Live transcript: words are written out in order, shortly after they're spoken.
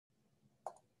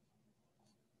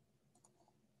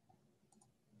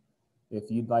if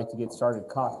you'd like to get started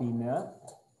copying that.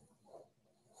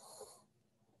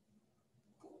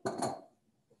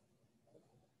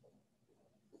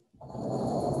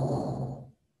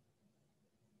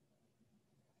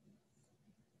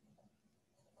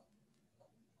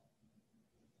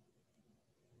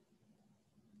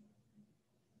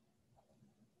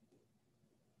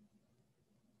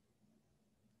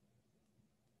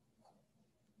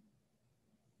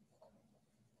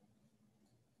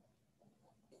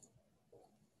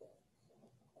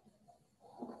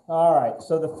 All right,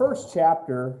 so the first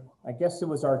chapter, I guess it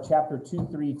was our chapter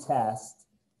 2-3 test.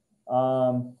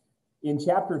 In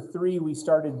chapter 3, we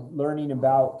started learning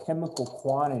about chemical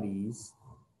quantities,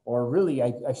 or really,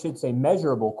 I should say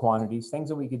measurable quantities, things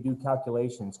that we could do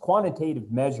calculations,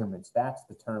 quantitative measurements, that's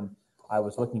the term I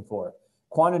was looking for,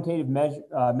 quantitative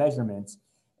measurements.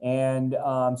 And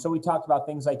so we talked about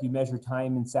things like you measure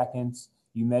time in seconds,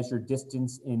 you measure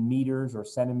distance in meters or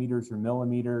centimeters or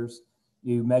millimeters,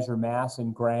 you measure mass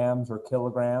in grams or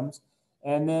kilograms.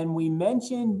 And then we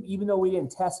mentioned, even though we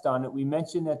didn't test on it, we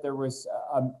mentioned that there was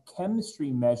a chemistry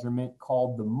measurement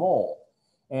called the mole.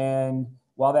 And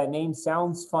while that name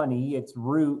sounds funny, its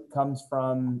root comes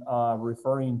from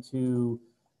referring to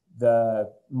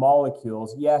the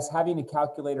molecules. Yes, having a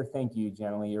calculator, thank you,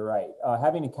 Jenny, you're right.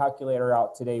 Having a calculator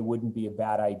out today wouldn't be a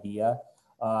bad idea.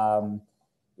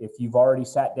 If you've already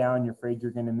sat down, you're afraid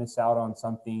you're gonna miss out on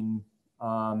something.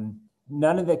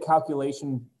 None of the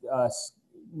calculation,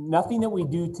 nothing that we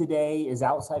do today is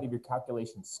outside of your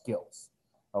calculation skills.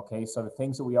 Okay, so the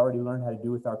things that we already learned how to do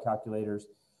with our calculators,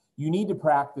 you need to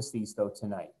practice these though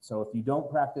tonight. So if you don't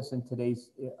practice in today's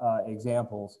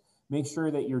examples, make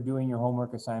sure that you're doing your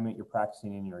homework assignment, you're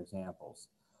practicing in your examples.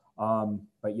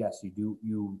 But yes,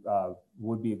 you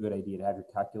would be a good idea to have your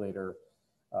calculator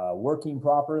working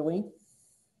properly.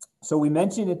 So we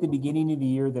mentioned at the beginning of the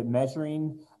year that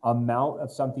measuring amount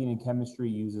of something in chemistry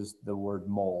uses the word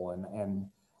mole. And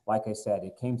like I said,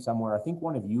 it came somewhere, I think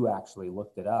one of you actually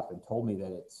looked it up and told me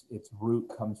that its root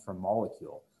comes from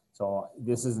molecule. So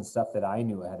this isn't stuff that I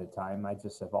knew ahead of time. I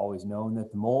just have always known that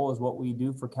the mole is what we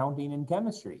do for counting in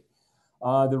chemistry.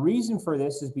 The reason for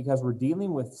this is because we're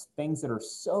dealing with things that are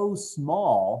so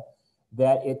small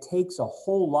that it takes a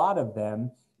whole lot of them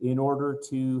in order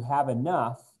to have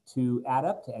enough to add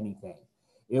up to anything.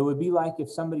 It would be like if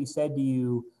somebody said to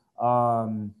you,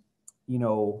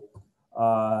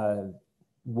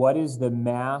 what is the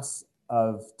mass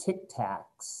of Tic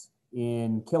Tacs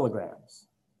in kilograms,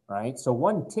 right? So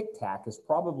one Tic Tac is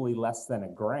probably less than a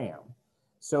gram.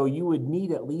 So you would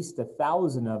need at least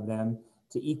 1,000 of them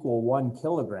to equal 1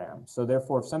 kilogram. So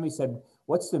therefore, if somebody said,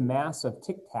 what's the mass of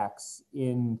Tic Tacs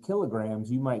in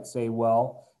kilograms? You might say,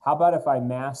 well, how about if I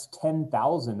mass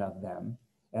 10,000 of them?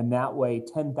 And that way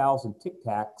 10,000 Tic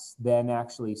Tacs then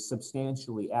actually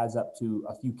substantially adds up to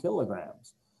a few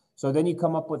kilograms. So then you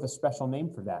come up with a special name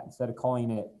for that. Instead of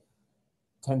calling it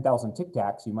 10,000 Tic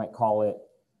Tacs, you might call it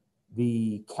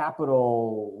the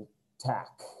capital tac,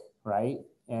 right?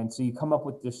 And so you come up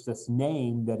with just this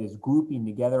name that is grouping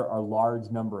together a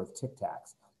large number of Tic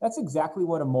Tacs. That's exactly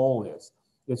what a mole is.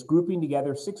 It's grouping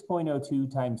together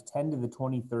 6.02 times 10 to the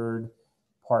 23rd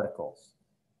particles.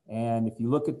 And if you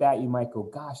look at that, you might go,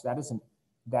 gosh, that is an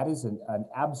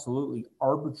absolutely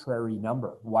arbitrary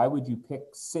number. Why would you pick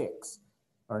 6?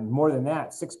 Or more than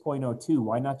that, 6.02?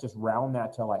 Why not just round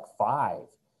that to like 5?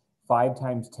 5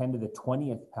 times 10 to the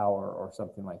 20th power or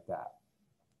something like that.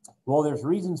 Well, there's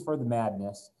reasons for the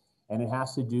madness, and it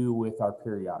has to do with our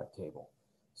periodic table.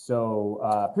 So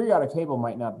periodic table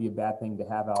might not be a bad thing to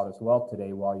have out as well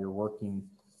today while you're working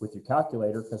with your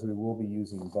calculator, because we will be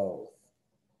using both.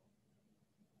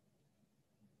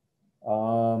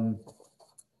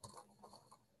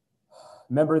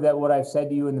 Remember that what I've said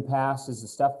to you in the past is the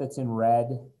stuff that's in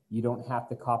red, you don't have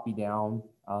to copy down.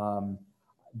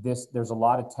 There's a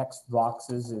lot of text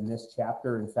boxes in this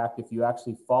chapter. In fact, if you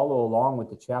actually follow along with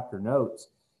the chapter notes,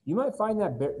 you might find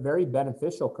that very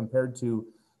beneficial compared to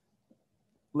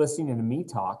listening to me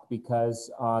talk,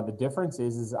 because the difference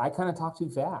is I kind of talk too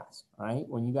fast, right?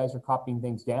 When you guys are copying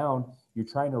things down, you're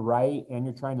trying to write and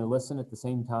you're trying to listen at the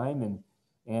same time,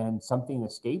 and something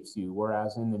escapes you.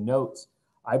 Whereas in the notes,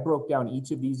 I broke down each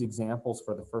of these examples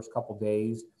for the first couple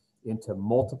days into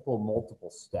multiple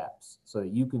steps so that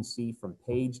you can see from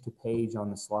page to page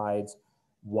on the slides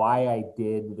why I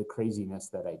did the craziness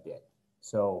that I did.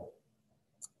 So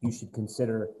you should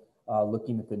consider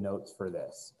looking at the notes for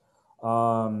this.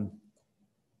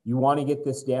 You want to get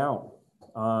this down.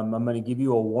 I'm going to give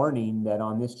you a warning that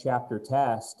on this chapter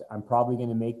test, I'm probably going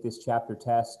to make this chapter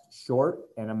test short,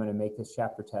 and I'm going to make this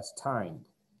chapter test timed.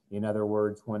 In other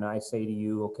words, when I say to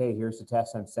you, okay, here's the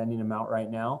test, I'm sending them out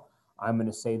right now, I'm going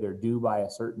to say they're due by a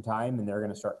certain time and they're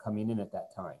going to start coming in at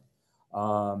that time.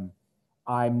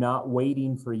 I'm not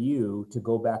waiting for you to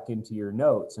go back into your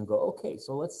notes and go, okay,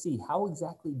 so let's see, how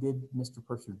exactly did Mr.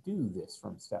 Purser do this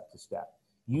from step to step?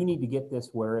 You need to get this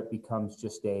where it becomes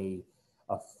just a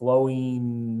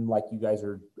flowing, like you guys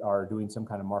are doing some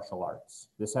kind of martial arts.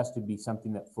 This has to be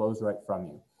something that flows right from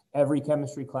you. Every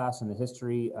chemistry class in the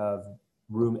history of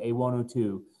room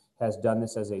A102 has done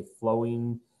this as a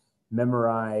flowing,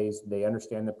 memorized, they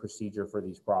understand the procedure for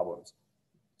these problems.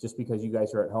 Just because you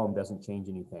guys are at home doesn't change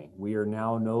anything. We are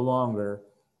now no longer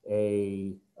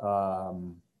a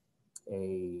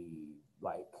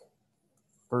like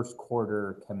first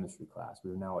quarter chemistry class.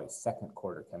 We are now a second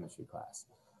quarter chemistry class.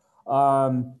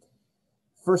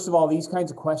 First of all, these kinds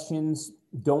of questions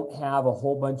don't have a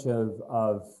whole bunch of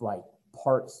like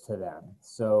parts to them.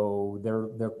 So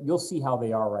you'll see how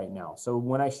they are right now. So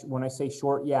when I say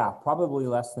short, yeah, probably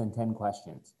less than 10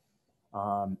 questions.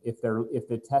 If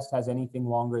the test has anything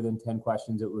longer than 10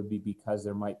 questions, it would be because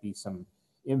there might be some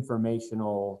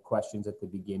informational questions at the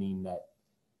beginning that,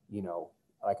 you know,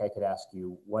 like I could ask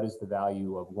you, what is the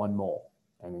value of 1 mole?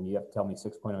 And then you have to tell me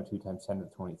 6.02 times 10 to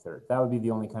the 23rd. That would be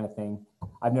the only kind of thing.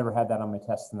 I've never had that on my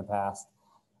tests in the past.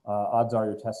 Odds are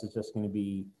your test is just going to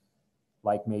be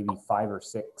like maybe 5 or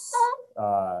 6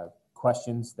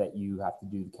 questions that you have to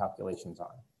do the calculations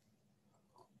on.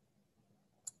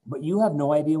 But you have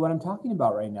no idea what I'm talking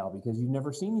about right now because you've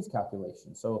never seen these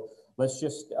calculations. So let's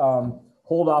just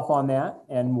hold off on that,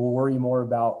 and we'll worry more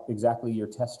about exactly your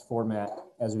test format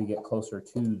as we get closer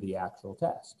to the actual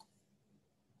test.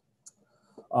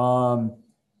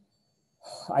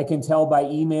 I can tell by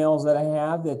emails that I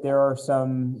have that there are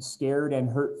some scared and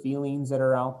hurt feelings that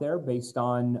are out there based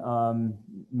on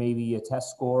maybe a test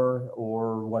score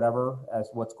or whatever as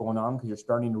what's going on, because you're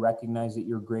starting to recognize that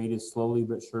your grade is slowly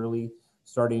but surely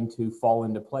starting to fall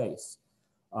into place.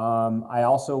 I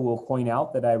also will point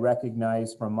out that I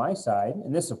recognize from my side,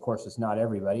 and this of course is not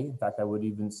everybody, in fact I would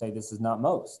even say this is not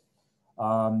most,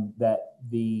 that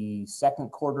the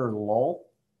second quarter lull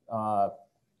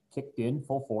kicked in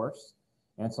full force.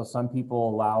 And so some people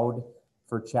allowed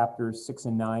for chapters 6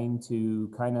 and 9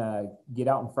 to kind of get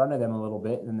out in front of them a little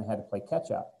bit, and then they had to play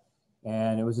catch up.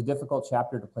 And it was a difficult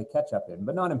chapter to play catch up in,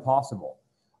 but not impossible.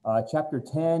 Chapter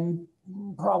 10,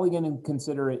 probably going to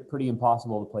consider it pretty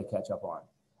impossible to play catch up on.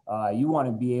 You want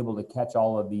to be able to catch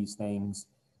all of these things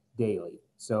daily.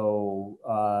 So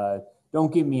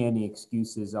don't give me any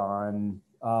excuses on,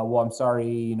 well, I'm sorry,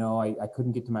 you know, I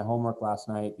couldn't get to my homework last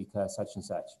night because such and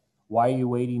such. Why are you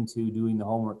waiting to doing the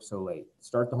homework so late?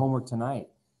 Start the homework tonight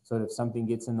so that if something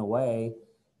gets in the way,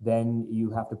 then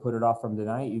you have to put it off from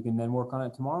tonight. You can then work on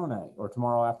it tomorrow night or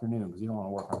tomorrow afternoon, because you don't want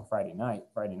to work on Friday night.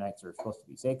 Friday nights are supposed to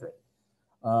be sacred.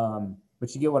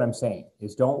 But you get what I'm saying,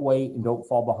 is don't wait and don't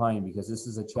fall behind, because this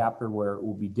is a chapter where it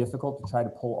will be difficult to try to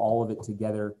pull all of it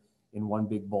together in one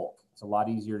big bulk. It's a lot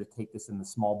easier to take this in the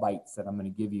small bites that I'm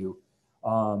going to give you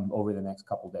over the next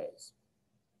couple days.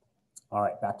 All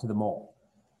right, back to the mole.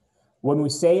 When we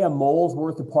say a mole's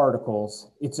worth of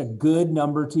particles, it's a good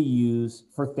number to use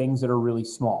for things that are really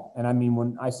small. And I mean,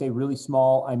 when I say really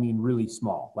small, I mean really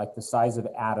small, like the size of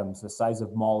atoms, the size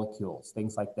of molecules,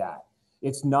 things like that.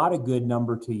 It's not a good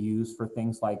number to use for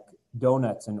things like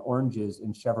donuts and oranges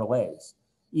and Chevrolets.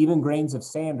 Even grains of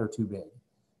sand are too big,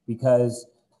 because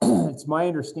it's my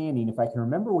understanding, if I can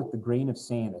remember with the grain of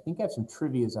sand, I think I have some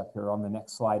trivias up here on the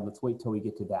next slide. Let's wait till we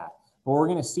get to that. But we're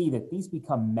going to see that these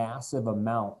become massive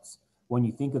amounts. When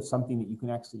you think of something that you can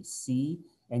actually see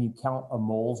and you count a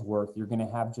mole's worth, you're going to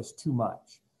have just too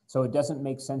much. So it doesn't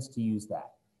make sense to use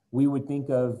that. We would think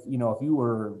of, you know, if you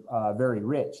were very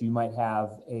rich, you might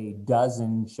have a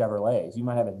dozen Chevrolets. You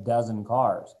might have a dozen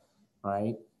cars,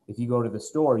 right? If you go to the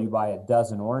store, you buy a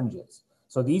dozen oranges.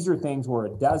 So these are things where a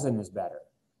dozen is better.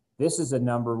 This is a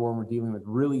number when we're dealing with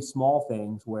really small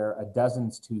things where a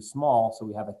dozen's too small. So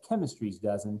we have a chemistry's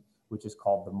dozen, which is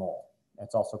called the mole.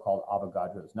 It's also called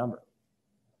Avogadro's number.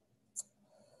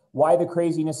 Why the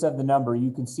craziness of the number?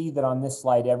 You can see that on this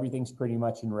slide, everything's pretty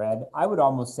much in red. I would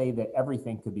almost say that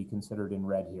everything could be considered in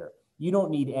red here. You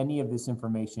don't need any of this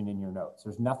information in your notes.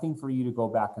 There's nothing for you to go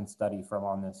back and study from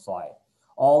on this slide.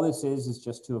 All this is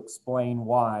just to explain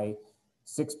why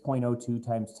 6.02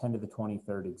 times 10 to the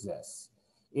 23rd exists.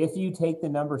 If you take the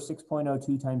number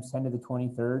 6.02 times 10 to the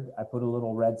 23rd, I put a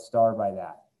little red star by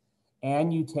that.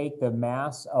 And you take the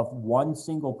mass of one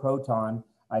single proton,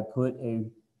 I put a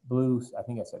blue, I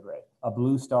think I said red, a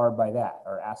blue star by that,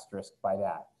 or asterisk by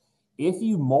that. If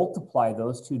you multiply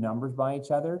those two numbers by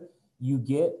each other, you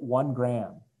get 1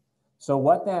 gram. So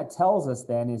what that tells us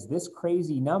then is this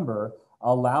crazy number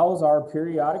allows our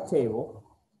periodic table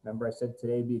remember I said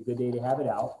today would be a good day to have it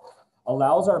out,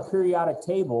 allows our periodic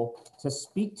table to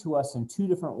speak to us in two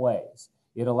different ways.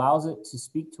 It allows it to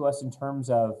speak to us in terms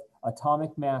of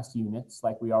atomic mass units,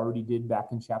 like we already did back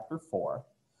in chapter 4.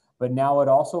 But now it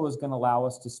also is going to allow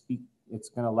us to speak, it's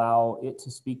going to allow it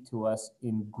to speak to us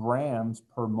in grams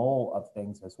per mole of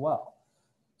things as well.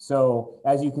 So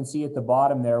as you can see at the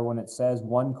bottom there, when it says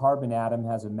one carbon atom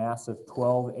has a mass of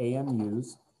 12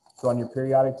 AMUs. So on your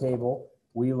periodic table,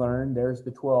 we learned there's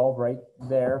the 12 right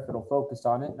there. If it'll focus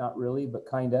on it, not really, but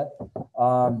kind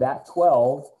of. That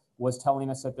 12 was telling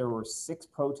us that there were 6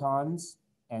 protons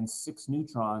and 6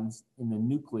 neutrons in the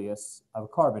nucleus of a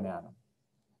carbon atom.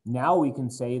 Now we can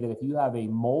say that if you have a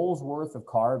mole's worth of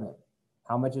carbon,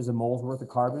 how much is a mole's worth of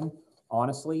carbon?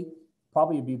 Honestly,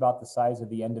 probably would be about the size of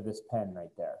the end of this pen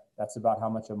right there. That's about how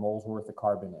much a mole's worth of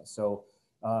carbon is. So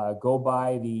go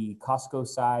buy the Costco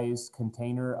size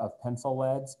container of pencil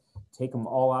leads, take them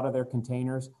all out of their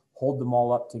containers, hold them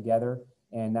all up together,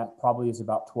 and that probably is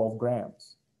about 12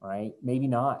 grams, right? Maybe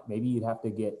not. Maybe you'd have to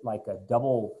get like a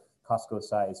double Costco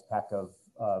size pack of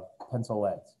pencil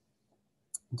leads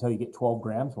until you get 12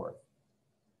 grams worth.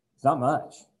 It's not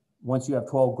much. Once you have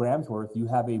 12 grams worth, you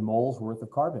have a mole's worth of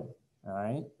carbon, all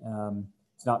right?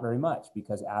 It's not very much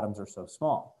because atoms are so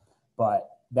small. But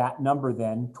that number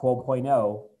then,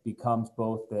 12.0, becomes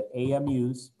both the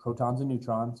AMUs, protons and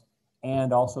neutrons,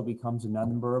 and also becomes a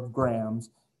number of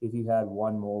grams if you had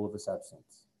 1 mole of a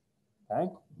substance,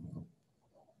 okay?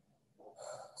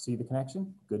 See the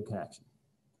connection? Good connection.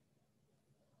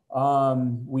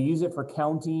 We use it for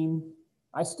counting.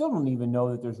 I still don't even know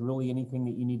that there's really anything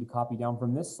that you need to copy down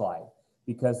from this slide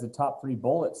because the top 3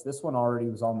 bullets, this one already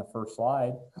was on the first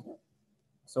slide.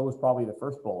 So was probably the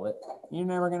first bullet. You're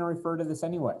never going to refer to this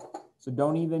anyway. So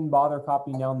don't even bother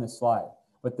copying down this slide.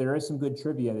 But there is some good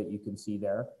trivia that you can see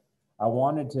there. I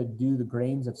wanted to do the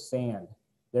grains of sand.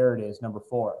 There it is, number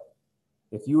 4.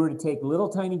 If you were to take little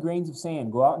tiny grains of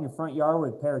sand, go out in your front yard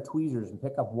with a pair of tweezers and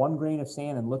pick up 1 grain of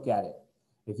sand and look at it.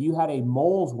 If you had a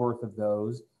mole's worth of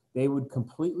those, they would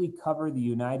completely cover the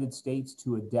United States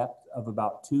to a depth of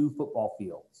about 2 football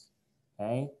fields,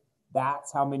 okay?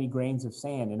 That's how many grains of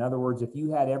sand. In other words, if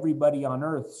you had everybody on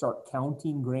Earth start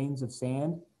counting grains of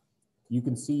sand, you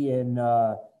can see in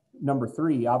number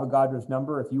 3, Avogadro's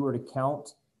number, if you were to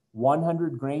count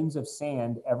 100 grains of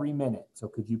sand every minute. So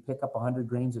could you pick up 100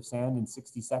 grains of sand in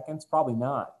 60 seconds? Probably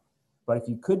not. But if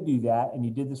you could do that and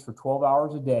you did this for 12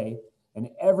 hours a day and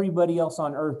everybody else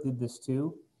on Earth did this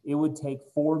too, it would take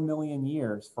 4 million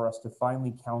years for us to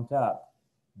finally count up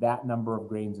that number of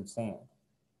grains of sand.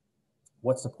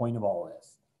 What's the point of all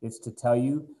this? It's to tell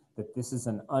you that this is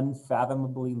an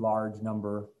unfathomably large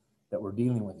number that we're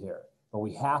dealing with here. But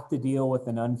we have to deal with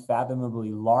an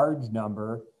unfathomably large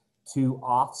number to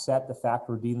offset the fact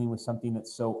we're dealing with something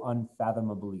that's so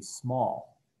unfathomably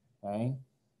small, okay?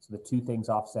 So the 2 things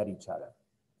offset each other.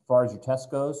 As far as your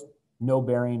test goes, no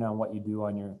bearing on what you do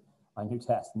on your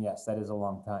test. And yes, that is a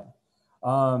long time.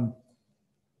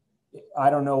 I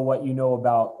don't know what you know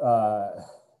about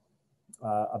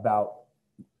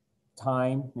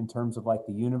time in terms of like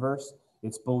the universe.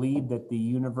 It's believed that the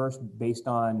universe, based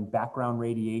on background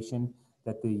radiation,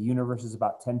 that the universe is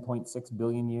about 10.6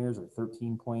 billion years or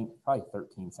probably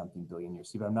 13 something billion years.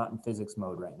 See, but I'm not in physics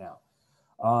mode right now.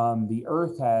 The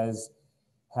Earth has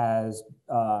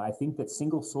I think that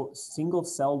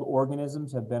single-celled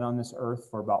organisms have been on this Earth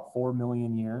for about 4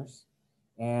 million years.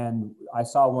 And I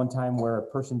saw one time where a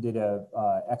person did a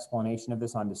explanation of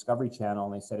this on Discovery Channel,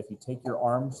 and they said if you take your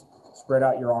arms, spread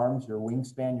out your arms, your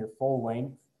wingspan, your full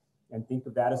length, and think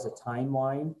of that as a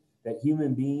timeline, that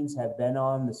human beings have been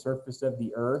on the surface of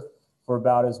the Earth for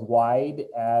about as wide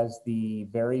as the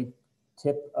very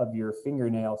tip of your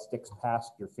fingernail sticks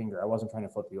past your finger. I wasn't trying to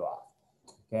flip you off,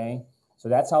 okay? So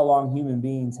that's how long human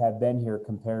beings have been here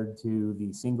compared to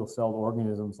the single-celled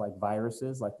organisms like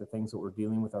viruses, like the things that we're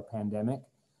dealing with our pandemic.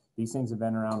 These things have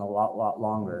been around a lot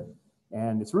longer.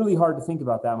 And it's really hard to think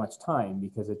about that much time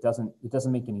because it doesn't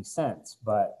make any sense,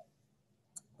 but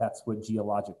that's what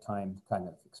geologic time kind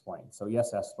of explains. So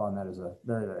yes, Esteban, that is a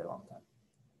very, very long time.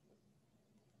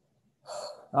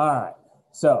 All right,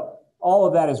 so all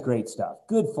of that is great stuff.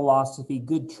 Good philosophy,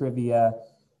 good trivia,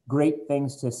 great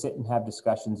things to sit and have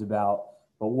discussions about.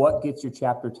 But what gets your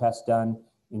chapter test done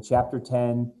in chapter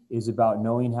 10 is about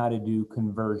knowing how to do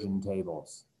conversion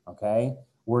tables, okay?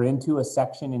 We're into a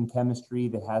section in chemistry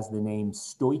that has the name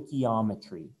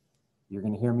stoichiometry. You're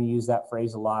going to hear me use that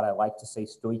phrase a lot. I like to say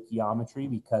stoichiometry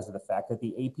because of the fact that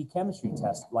the AP chemistry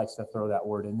test likes to throw that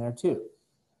word in there too.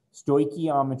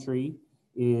 Stoichiometry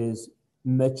is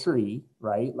metry,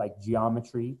 right? Like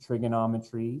geometry,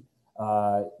 trigonometry,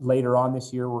 Later on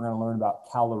this year, we're going to learn about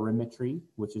calorimetry,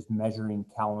 which is measuring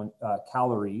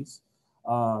calories.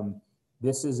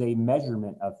 This is a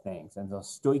measurement of things, and the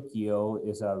stoichio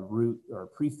is a root or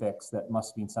prefix that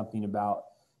must mean something about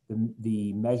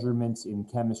the measurements in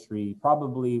chemistry,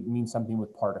 probably means something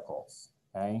with particles,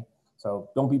 okay? So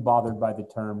don't be bothered by the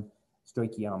term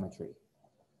stoichiometry.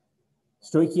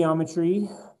 Stoichiometry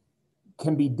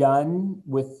can be done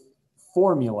with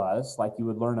formulas, like you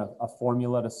would learn a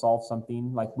formula to solve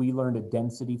something. Like we learned a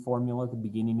density formula at the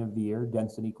beginning of the year,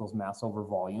 density equals mass over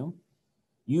volume.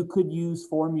 You could use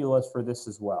formulas for this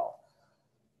as well.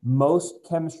 Most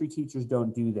chemistry teachers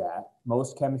don't do that.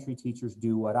 Most chemistry teachers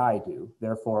do what I do.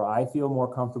 Therefore, I feel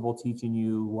more comfortable teaching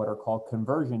you what are called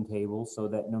conversion tables, so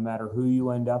that no matter who you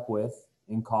end up with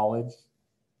in college,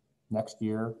 next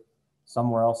year,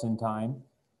 somewhere else in time,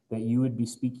 that you would be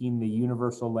speaking the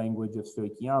universal language of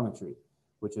stoichiometry,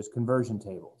 which is conversion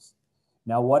tables.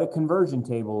 Now, what a conversion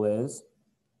table is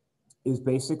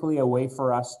basically a way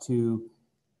for us to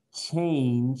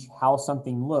change how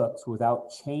something looks without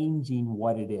changing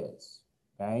what it is,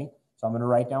 okay? So I'm going to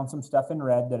write down some stuff in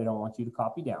red that I don't want you to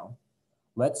copy down.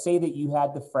 Let's say that you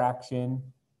had the fraction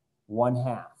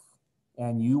 1/2,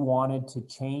 and you wanted to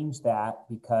change that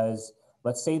because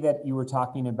let's say that you were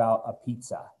talking about a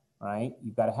pizza, right?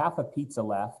 You've got a half a pizza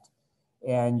left,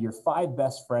 and your 5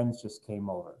 best friends just came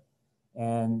over.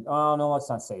 And, oh, no, let's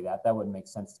not say that. That wouldn't make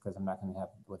sense because I'm not going to have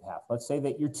it with half. Let's say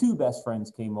that your 2 best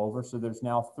friends came over, so there's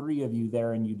now 3 of you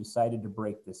there, and you decided to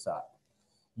break this up.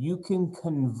 You can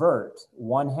convert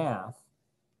 1/2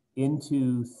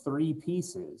 into 3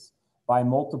 pieces by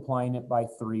multiplying it by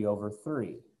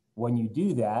 3/3. When you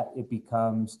do that, it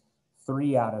becomes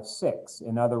 3 out of 6.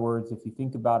 In other words, if you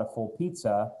think about a full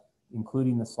pizza,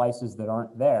 including the slices that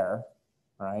aren't there,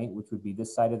 right, which would be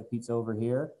this side of the pizza over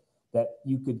here, that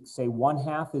you could say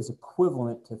 1/2 is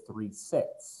equivalent to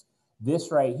 3/6.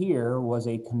 This right here was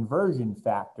a conversion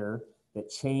factor that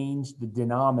changed the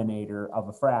denominator of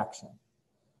a fraction.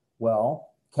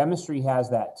 Well, chemistry has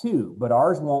that too, but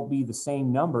ours won't be the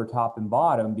same number top and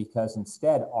bottom because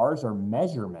instead ours are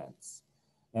measurements.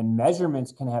 And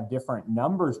measurements can have different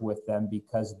numbers with them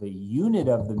because the unit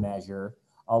of the measure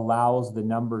allows the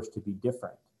numbers to be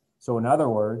different. So in other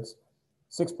words,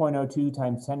 6.02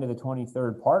 times 10 to the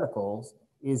 23rd particles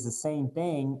is the same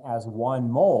thing as 1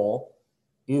 mole,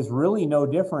 is really no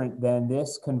different than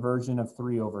this conversion of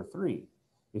 3/3.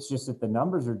 It's just that the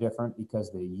numbers are different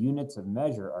because the units of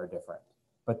measure are different,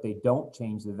 but they don't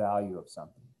change the value of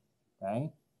something,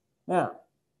 okay? Now,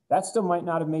 that still might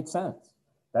not have made sense.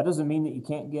 That doesn't mean that you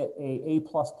can't get a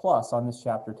A++ on this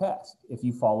chapter test if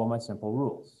you follow my simple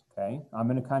rules, okay? I'm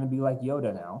going to kind of be like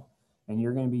Yoda now, and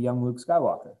you're going to be young Luke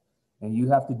Skywalker. And you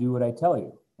have to do what I tell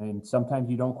you. And sometimes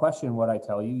you don't question what I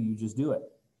tell you, you just do it,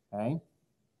 okay?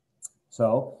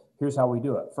 So here's how we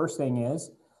do it. First thing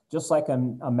is, just like a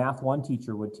Math 1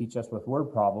 teacher would teach us with word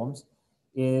problems,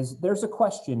 is there's a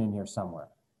question in here somewhere.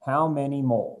 How many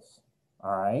moles,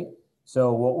 all right?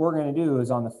 So what we're gonna do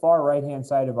is on the far right-hand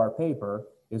side of our paper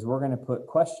is we're gonna put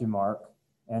question mark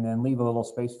and then leave a little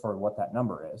space for what that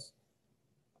number is.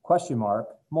 Question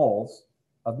mark, moles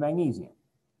of magnesium.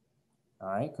 All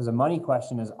right, because a money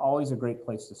question is always a great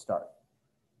place to start.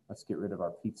 Let's get rid of our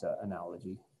pizza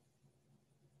analogy.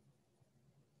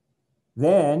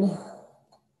 Then,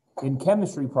 in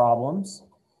chemistry problems,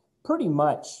 pretty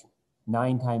much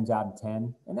 9 times out of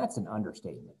 10, and that's an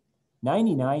understatement,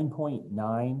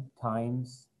 99.9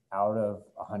 times out of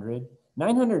 100,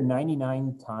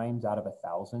 999 times out of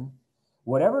 1,000,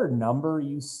 whatever number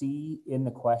you see in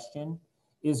the question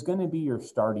is going to be your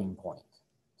starting point.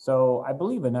 So I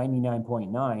believe a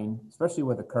 99.9, especially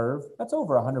with a curve, that's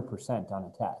over 100% on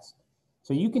a test.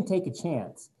 So you can take a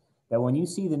chance that when you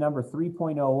see the number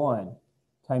 3.01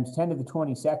 times 10 to the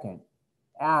 22nd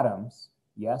atoms,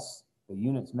 yes, the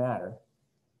units matter.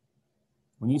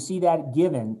 When you see that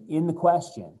given in the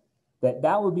question,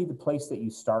 that would be the place that you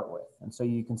start with. And so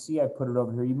you can see I put it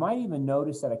over here. You might even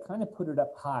notice that I kind of put it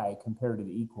up high compared to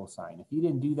the equal sign. If you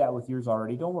didn't do that with yours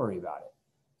already, don't worry about it.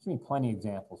 There's going to be plenty of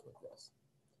examples with this.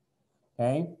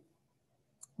 Okay,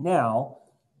 now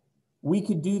we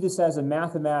could do this as a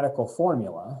mathematical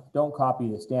formula. Don't copy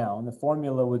this down. The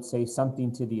formula would say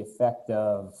something to the effect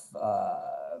of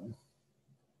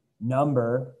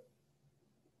number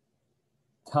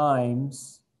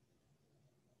times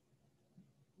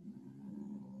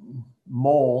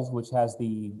moles, which has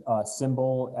the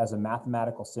symbol as a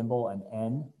mathematical symbol, an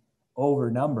N, over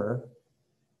number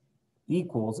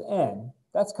equals N.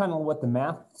 That's kind of what the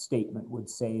math statement would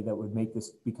say that would make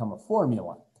this become a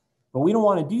formula. But we don't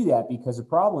want to do that because the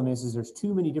problem is there's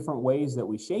too many different ways that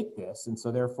we shape this. And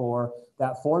so therefore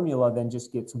that formula then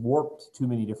just gets warped too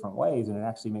many different ways, and it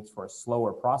actually makes for a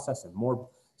slower process and more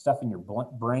stuff in your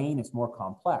brain. It's more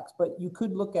complex, but you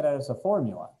could look at it as a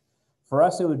formula. For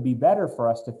us, it would be better for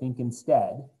us to think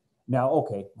instead. Now,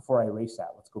 okay, before I erase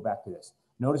that, let's go back to this.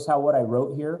 Notice how what I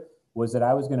wrote here was that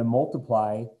I was going to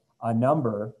multiply a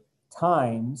number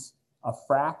times a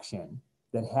fraction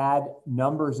that had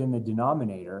numbers in the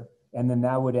denominator, and then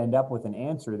that would end up with an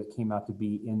answer that came out to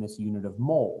be in this unit of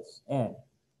moles, N.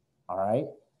 All right,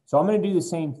 so I'm going to do the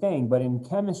same thing, but in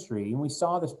chemistry, and we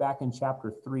saw this back in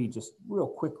chapter 3 just real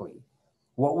quickly.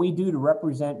 What we do to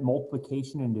represent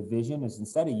multiplication and division is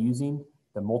instead of using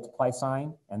the multiply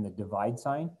sign and the divide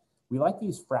sign, we like to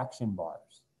use fraction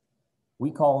bars. We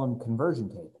call them conversion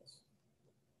tables.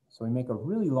 So we make a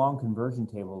really long conversion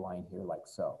table line here like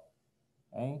so,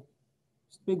 okay?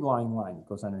 Just a big line that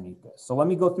goes underneath this. So let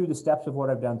me go through the steps of what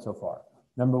I've done so far.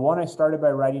 Number 1, I started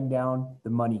by writing down the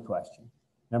money question.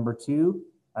 Number 2,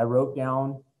 I wrote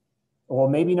down, well,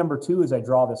 maybe number 2 is I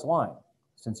draw this line,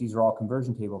 since these are all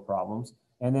conversion table problems.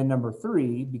 And then number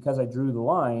 3, because I drew the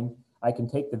line, I can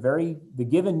take the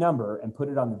given number and put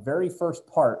it on the very first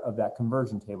part of that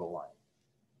conversion table line.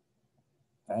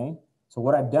 Okay, so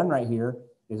what I've done right here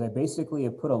is I basically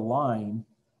have put a line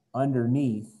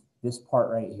underneath this part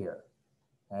right here.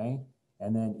 Okay,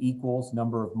 and then equals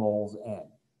number of moles N.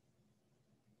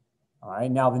 All right,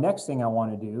 now the next thing I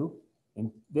want to do,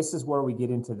 and this is where we get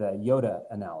into the Yoda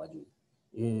analogy,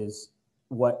 is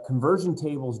what conversion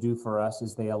tables do for us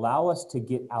is they allow us to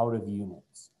get out of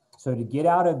units. So to get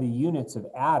out of the units of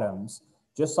atoms,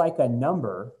 just like a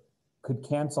number could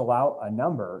cancel out a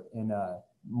number in a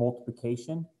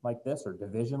multiplication like this or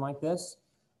division like this,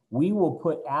 we will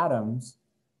put atoms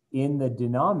in the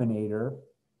denominator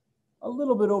a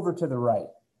little bit over to the right.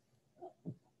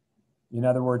 In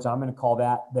other words, I'm going to call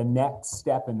that the next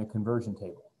step in the conversion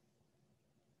table.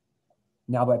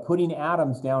 Now, by putting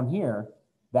atoms down here,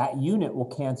 that unit will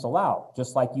cancel out,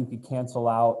 just like you could cancel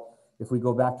out, if we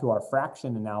go back to our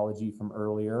fraction analogy from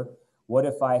earlier, what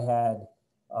if I had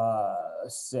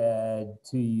said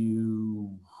to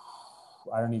you,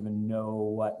 I don't even know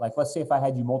what, like let's say if I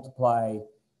had you multiply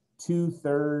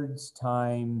 2/3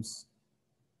 times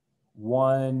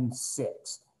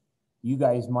 1/6. You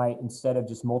guys might, instead of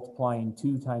just multiplying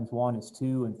 2 times 1 is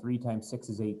 2 and 3 times 6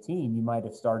 is 18, you might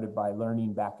have started by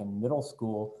learning back in middle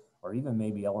school or even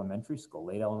maybe elementary school,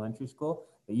 late elementary school,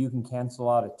 that you can cancel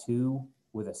out a 2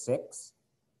 with a 6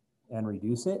 and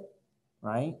reduce it,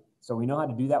 right? So we know how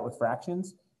to do that with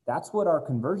fractions. That's what our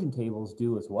conversion tables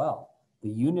do as well. The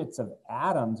units of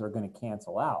atoms are going to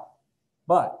cancel out.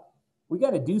 But we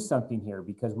got to do something here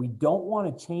because we don't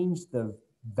want to change the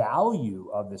value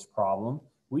of this problem.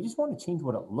 We just want to change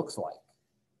what it looks like.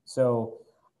 So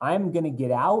I'm going to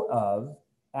get out of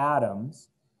atoms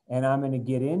and I'm going to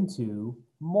get into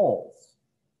moles.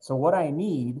 So what I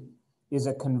need is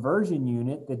a conversion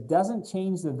unit that doesn't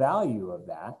change the value of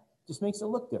that, just makes it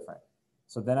look different.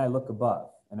 So then I look above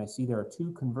and I see there are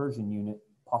 2 conversion unit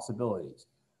possibilities.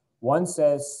 One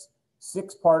says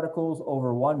 6 particles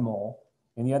over 1 mole,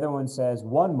 and the other one says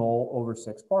 1 mole over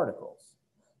 6 particles.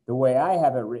 The way I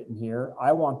have it written here,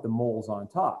 I want the moles on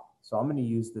top. So I'm going to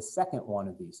use the second one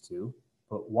of these 2,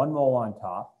 put 1 mole on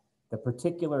top. The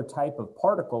particular type of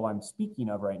particle I'm speaking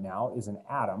of right now is an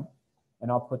atom, and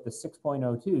I'll put the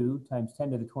 6.02 times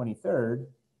 10 to the 23rd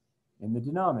in the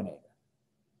denominator.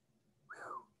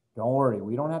 Whew. Don't worry,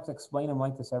 we don't have to explain them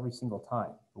like this every single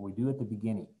time, but we do at the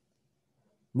beginning.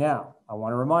 Now, I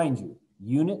want to remind you,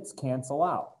 units cancel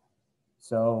out.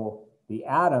 So the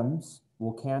atoms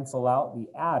will cancel out the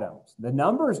atoms. The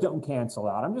numbers don't cancel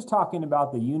out. I'm just talking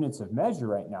about the units of measure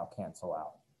right now cancel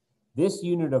out. This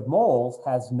unit of moles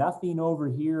has nothing over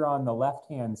here on the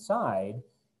left-hand side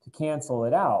to cancel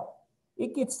it out.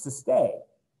 It gets to stay.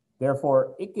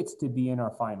 Therefore, it gets to be in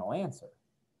our final answer.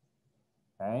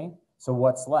 Okay? So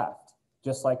what's left?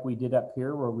 Just like we did up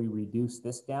here where we reduced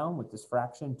this down with this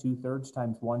fraction, 2/3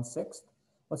 times 1/6.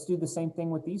 Let's do the same thing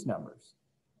with these numbers.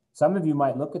 Some of you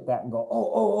might look at that and go,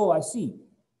 oh, I see.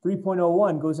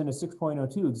 3.01 goes into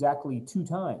 6.02 exactly 2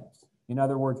 times. In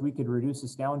other words, we could reduce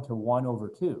this down to 1 over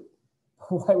 2.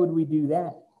 Why would we do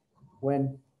that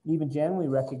when even generally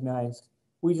recognized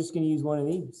we're just going to use one of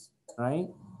these, right?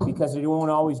 Because it won't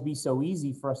always be so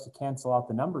easy for us to cancel out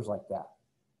the numbers like that.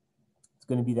 It's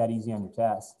going to be that easy on your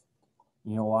test.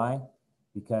 You know why?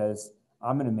 Because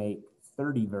I'm going to make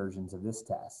 30 versions of this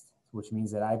test, which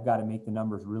means that I've got to make the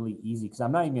numbers really easy because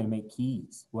I'm not even going to make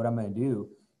keys. What I'm going to do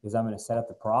is I'm going to set up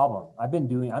the problem. I've been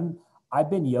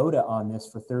Yoda on this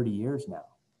for 30 years now.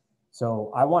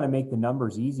 So I want to make the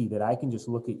numbers easy that I can just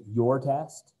look at your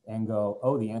test and go,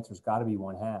 oh, the answer's got to be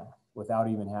 1/2 without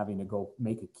even having to go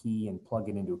make a key and plug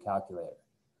it into a calculator.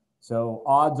 So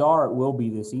odds are it will be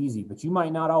this easy, but you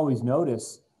might not always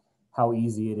notice how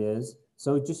easy it is.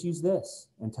 So just use this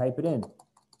and type it in,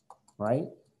 right?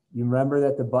 You remember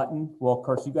that the button, well, of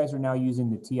course, you guys are now using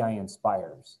the TI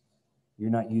Inspires. You're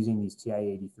not using these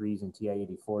TI-83s and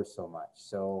TI-84s so much.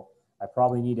 So I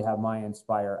probably need to have my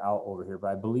Inspire out over here, but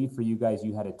I believe for you guys,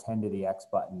 you had a 10 to the X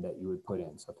button that you would put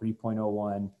in. So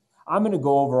 3.01. I'm going to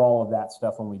go over all of that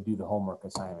stuff when we do the homework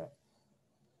assignment.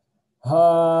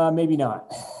 Maybe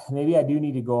not. Maybe I do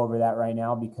need to go over that right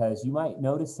now because you might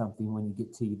notice something when you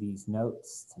get to these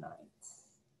notes tonight.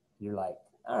 You're like,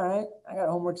 all right, I got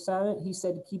a homework assignment. He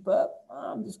said to keep up.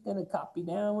 I'm just going to copy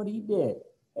down what he did.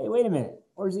 Hey, wait a minute.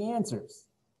 Where's the answers?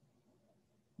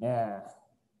 Nah,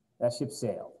 that ship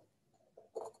sailed.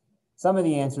 Some of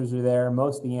the answers are there.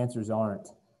 Most of the answers aren't.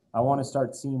 I want to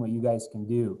start seeing what you guys can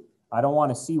do. I don't want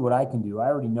to see what I can do. I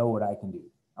already know what I can do.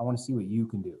 I want to see what you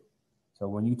can do. So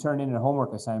when you turn in a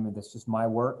homework assignment that's just my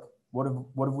work, what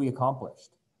have we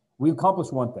accomplished? We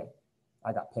accomplished one thing.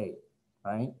 I got paid,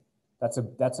 right? That's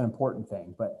an important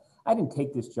thing. But I didn't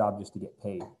take this job just to get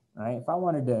paid, right? If I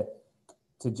wanted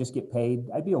to just get paid,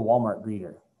 I'd be a Walmart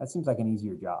greeter. That seems like an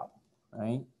easier job,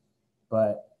 right?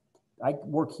 But I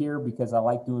work here because I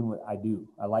like doing what I do.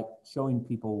 I like showing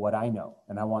people what I know,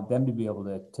 and I want them to be able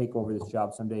to take over this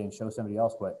job someday and show somebody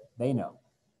else what they know.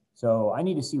 So I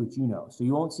need to see what you know. So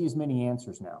you won't see as many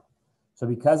answers now. So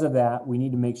because of that, we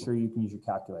need to make sure you can use your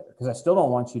calculator, because I still don't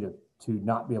want you to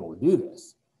not be able to do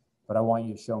this, but I want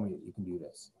you to show me that you can do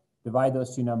this. Divide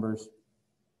those two numbers.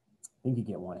 I think you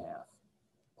get 1/2,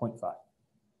 0.5.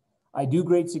 I do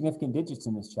grade significant digits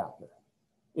in this chapter,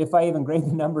 if I even grade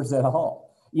the numbers at all.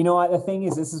 You know what, the thing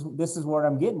is, this is what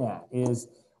I'm getting at, is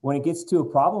when it gets to a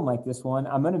problem like this one,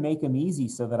 I'm going to make them easy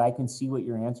so that I can see what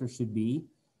your answer should be.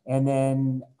 And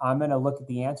then I'm going to look at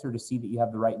the answer to see that you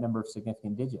have the right number of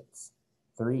significant digits.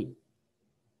 3.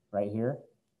 Right here,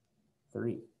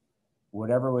 3.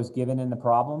 Whatever was given in the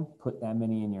problem, put that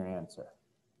many in your answer.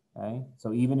 Okay?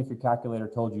 So even if your calculator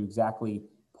told you exactly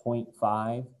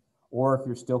 0.5, or if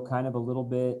you're still kind of a little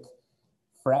bit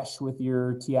fresh with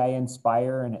your TI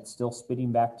Inspire and it's still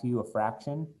spitting back to you a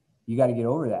fraction, you got to get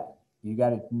over that. You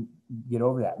got to get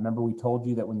over that. Remember, we told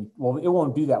you that well, it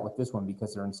won't do that with this one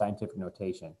because they're in scientific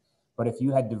notation. But if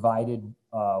you had divided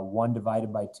 1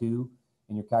 divided by 2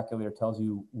 and your calculator tells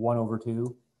you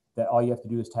 1/2, that all you have to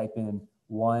do is type in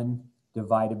 1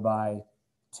 divided by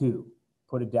 2.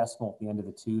 Put a decimal at the end of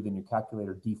the 2, then your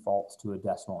calculator defaults to a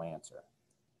decimal answer.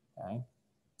 Okay?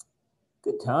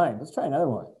 Good time. Let's try another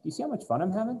one. Do you see how much fun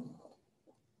I'm having?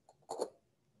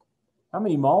 How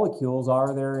many molecules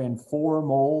are there in 4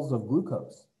 moles of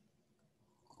glucose?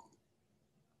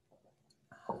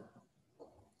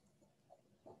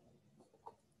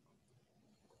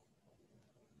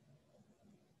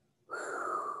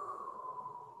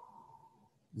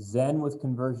 Zen with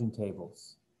conversion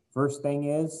tables. First thing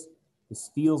is, this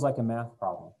feels like a math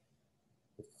problem.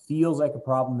 It feels like a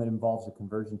problem that involves a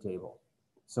conversion table.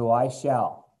 So I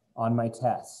shall, on my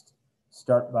test,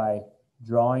 start by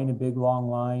drawing a big long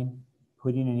line,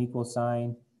 putting an equal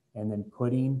sign, and then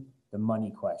putting the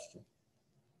money question.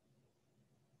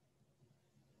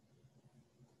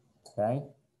 Okay,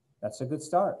 that's a good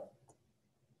start.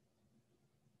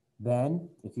 Then,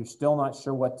 if you're still not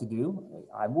sure what to do,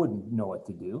 I wouldn't know what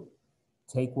to do.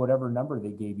 Take whatever number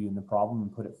they gave you in the problem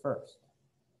and put it first.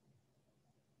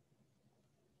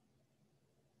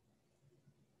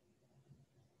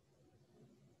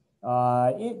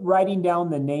 Writing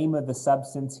down the name of the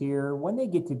substance here, when they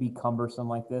get to be cumbersome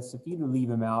like this, if you leave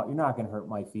them out, you're not going to hurt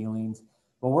my feelings.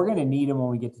 But we're going to need them when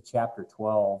we get to chapter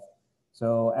 12.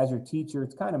 So as your teacher,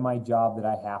 it's kind of my job that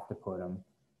I have to put them.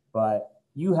 But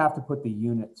you have to put the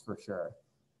units for sure.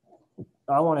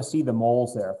 I want to see the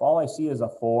moles there. If all I see is a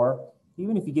 4,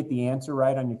 even if you get the answer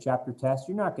right on your chapter test,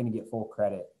 you're not going to get full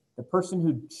credit. The person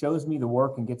who shows me the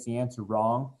work and gets the answer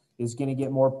wrong is going to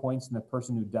get more points than the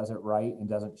person who does it right and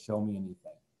doesn't show me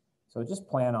anything. So just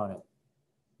plan on it.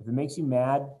 If it makes you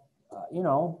mad, you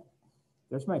know,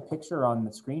 there's my picture on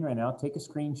the screen right now. Take a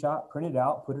screenshot, print it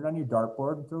out, put it on your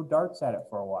dartboard, and throw darts at it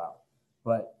for a while.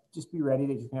 But just be ready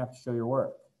that you're going to have to show your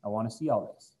work. I want to see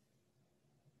all this.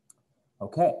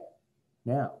 Okay,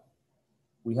 now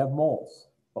we have moles,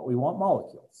 but we want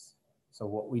molecules. So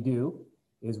what we do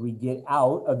is we get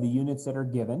out of the units that are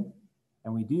given,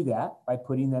 and we do that by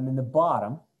putting them in the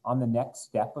bottom on the next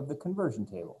step of the conversion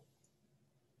table.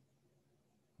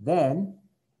 Then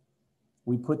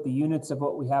we put the units of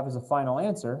what we have as a final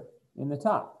answer in the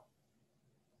top.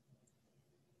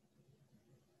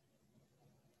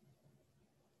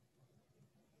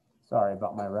 Sorry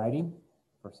about my writing.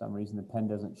 For some reason, the pen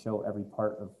doesn't show every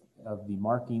part of the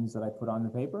markings that I put on the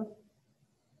paper.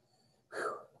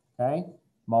 Okay,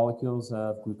 molecules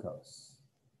of glucose.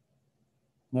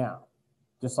 Now,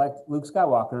 just like Luke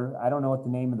Skywalker, I don't know what the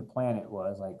name of the planet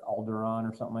was, like Alderaan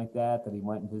or something like that he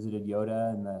went and visited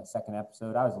Yoda in the second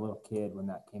episode. I was a little kid when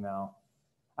that came out.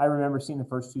 I remember seeing the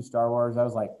first two Star Wars. I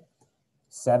was like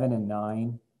 7 and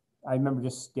 9. I remember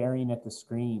just staring at the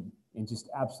screen in just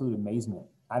absolute amazement.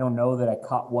 I don't know that I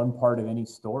caught one part of any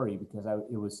story because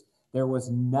there was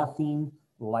nothing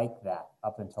like that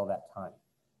up until that time.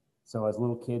 So as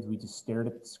little kids, we just stared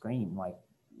at the screen like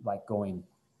going,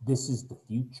 this is the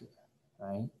future,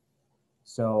 right?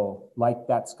 So like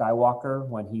that Skywalker,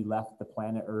 when he left the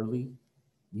planet early,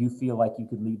 you feel like you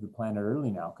could leave the planet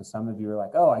early now because some of you are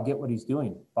like, oh, I get what he's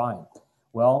doing, fine.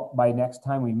 Well, by next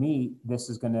time we meet, this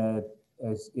is going to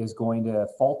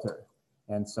falter.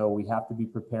 And so we have to be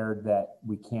prepared that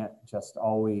we can't just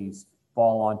always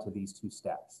fall onto these two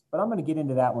steps. But I'm going to get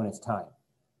into that when it's time.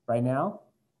 Right now,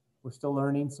 we're still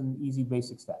learning some easy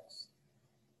basic steps.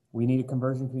 We need a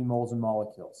conversion between moles and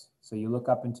molecules. So you look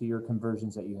up into your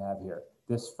conversions that you have here.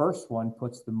 This first one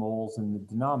puts the moles in the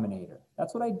denominator.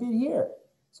 That's what I did here.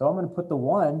 So I'm going to put the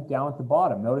 1 down at the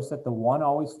bottom. Notice that the 1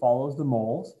 always follows the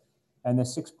moles, and the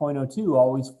 6.02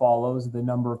 always follows the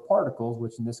number of particles,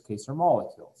 which in this case are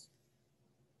molecules.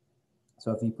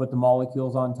 So if you put the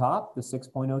molecules on top, the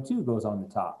 6.02 goes on the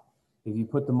top. If you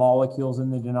put the molecules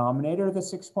in the denominator, the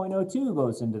 6.02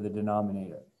 goes into the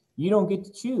denominator. You don't get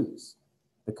to choose.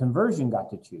 The conversion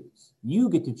got to choose. You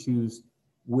get to choose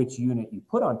which unit you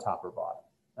put on top or bottom.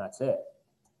 That's it.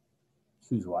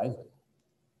 Choose wisely.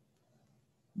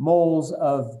 Moles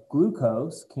of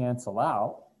glucose cancel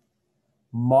out.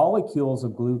 Molecules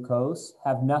of glucose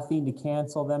have nothing to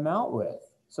cancel them out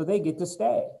with, so they get to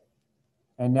stay.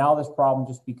 And now this problem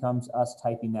just becomes us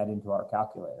typing that into our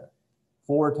calculator.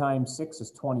 4 times 6 is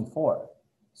 24.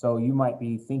 So you might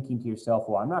be thinking to yourself,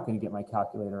 well, I'm not going to get my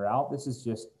calculator out. This is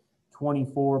just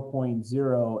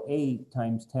 24.08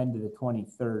 times 10 to the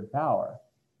 23rd power.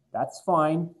 That's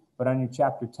fine, but on your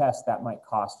chapter test, that might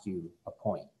cost you a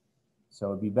point. So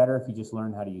it'd be better if you just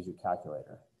learn how to use your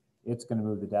calculator. It's going to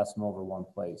move the decimal over one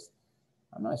place.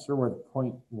 I'm not sure where the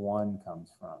 0.1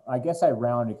 comes from. I guess I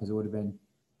rounded because it would have been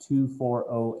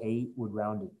 2408 would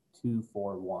round to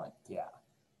 241. Yeah.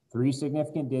 3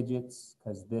 significant digits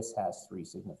because this has 3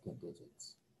 significant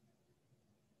digits.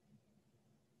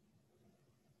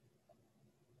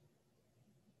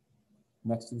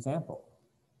 Next example.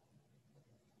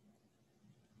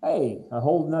 Hey, a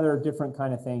whole another different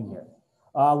kind of thing here.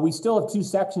 We still have 2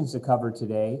 sections to cover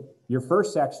today. Your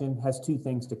first section has 2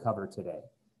 things to cover today.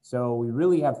 So we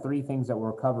really have 3 things that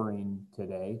we're covering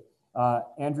today.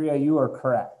 Andrea, you are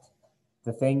correct.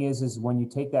 The thing is when you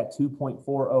take that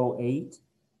 2.408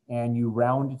 and you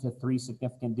round it to 3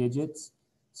 significant digits,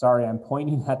 sorry, I'm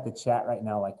pointing at the chat right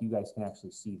now like you guys can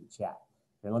actually see the chat.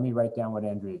 Here, let me write down what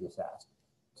Andrea just asked.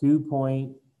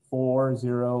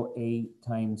 2.408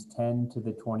 times 10 to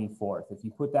the 24th. If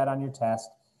you put that on your test,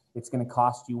 it's going to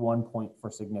cost you 1 point for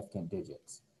significant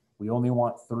digits. We only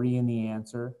want 3 in the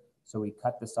answer, so we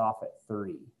cut this off at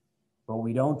 3. But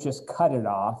we don't just cut it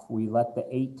off. We let the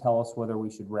 8 tell us whether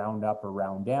we should round up or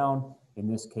round down. In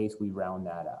this case, we round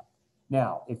that up.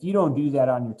 Now, if you don't do that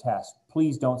on your test,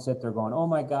 please don't sit there going, oh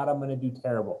my God, I'm going to do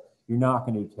terrible. You're not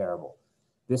going to do terrible.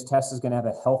 This test is going to have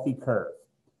a healthy curve.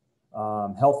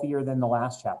 Healthier than the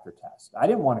last chapter test. I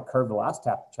didn't want to curve the last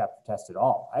chapter test at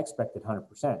all. I expected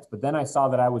 100%, but then I saw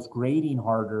that I was grading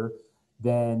harder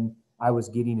than I was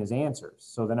getting his answers.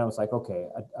 So then I was like, okay,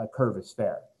 a curve is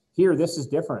fair. Here, this is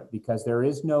different because there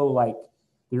is no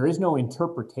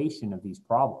interpretation of these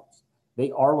problems.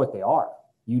 They are what they are.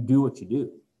 You do what you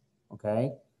do,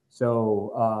 okay?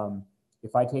 So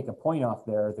if I take a point off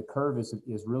there, the curve is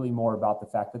really more about the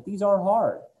fact that these are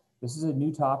hard. This is a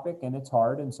new topic and it's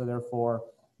hard, and so therefore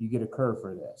you get a curve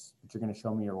for this, but you're going to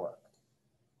show me your work.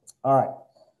 All right.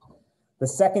 The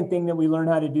second thing that we learn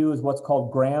how to do is what's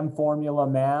called gram formula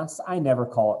mass. I never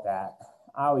call it that.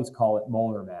 I always call it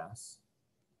molar mass.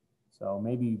 So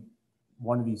maybe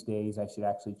one of these days I should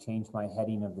actually change my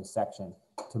heading of this section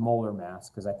to molar mass,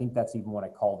 because I think that's even what I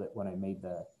called it when I made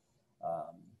the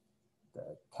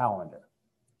calendar.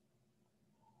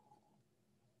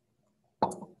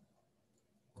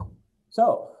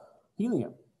 So,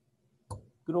 helium,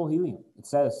 good old helium. It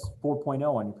says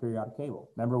 4.0 on your periodic table.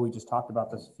 Remember, we just talked about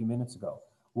this a few minutes ago.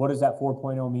 What does that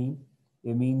 4.0 mean?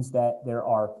 It means that there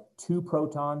are 2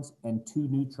 protons and 2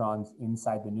 neutrons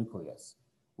inside the nucleus.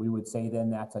 We would say then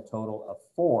that's a total of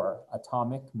 4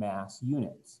 atomic mass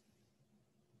units.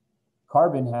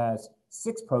 Carbon has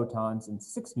 6 protons, and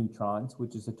 6 neutrons,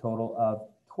 which is a total of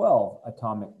 12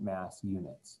 atomic mass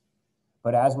units.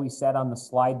 But as we said on the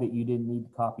slide that you didn't need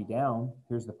to copy down,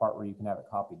 here's the part where you can have it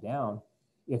copied down.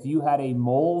 If you had a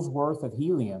mole's worth of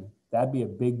helium, that'd be a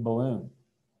big balloon.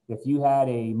 If you had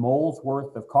a mole's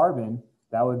worth of carbon,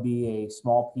 that would be a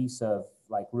small piece of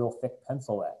like real thick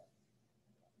pencil lead.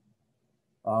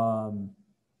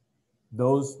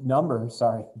 Those numbers,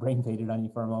 sorry, brain faded on you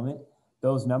for a moment.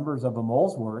 Those numbers of a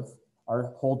mole's worth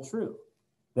hold true.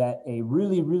 That a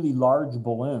really, really large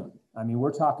balloon, I mean,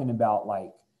 we're talking about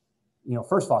like, you know,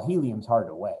 first of all, helium's hard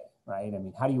to weigh, right? I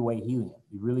mean, how do you weigh helium?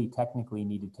 You really technically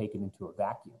need to take it into a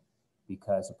vacuum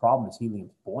because the problem is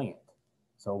helium's buoyant.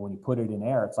 So when you put it in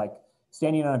air, it's like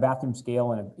standing on a bathroom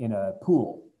scale in a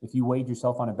pool. If you weighed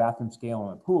yourself on a bathroom scale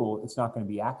in a pool, it's not going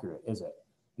to be accurate, is it?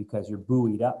 Because you're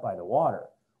buoyed up by the water.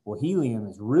 Well, helium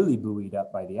is really buoyed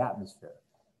up by the atmosphere.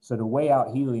 So to weigh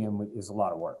out helium is a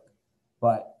lot of work,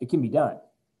 but it can be done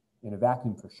in a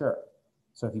vacuum for sure.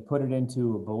 So if you put it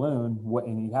into a balloon,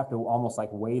 and you have to almost like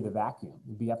weigh the vacuum.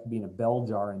 You have to be in a bell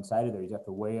jar inside of there. You have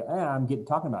to weigh it. I'm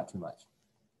talking about too much.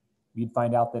 You'd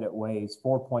find out that it weighs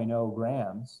 4.0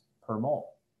 grams per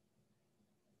mole.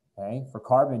 Okay, for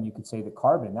carbon, you could say that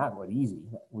carbon, that would easy,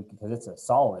 because it's a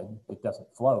solid, it doesn't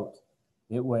float.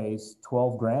 It weighs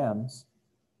 12 grams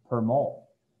per mole.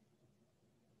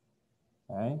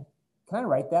 Okay, kind of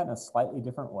write that in a slightly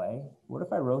different way. What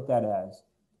if I wrote that as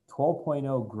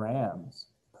 12.0 grams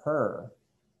per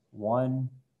 1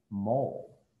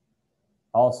 mole?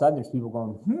 All of a sudden, there's people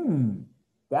going,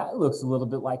 that looks a little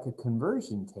bit like a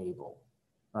conversion table,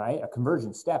 right? A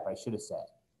conversion step, I should have said.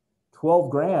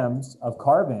 12 grams of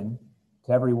carbon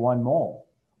to every 1 mole.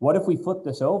 What if we flipped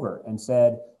this over and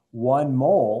said 1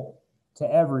 mole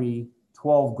to every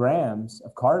 12 grams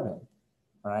of carbon,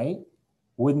 right?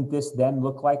 Wouldn't this then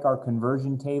look like our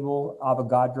conversion table,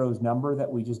 Avogadro's number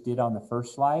that we just did on the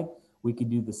first slide? We could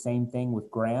do the same thing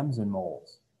with grams and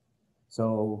moles.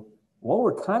 So what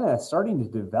we're kind of starting to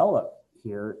develop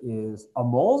here is a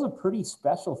mole is a pretty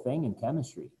special thing in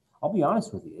chemistry. I'll be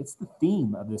honest with you, it's the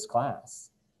theme of this class.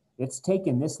 It's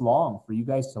taken this long for you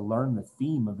guys to learn the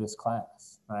theme of this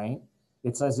class, right?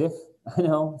 It's as if, I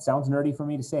know, it sounds nerdy for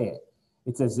me to say it.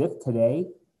 It's as if today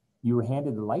you were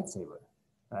handed the lightsaber,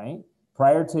 right?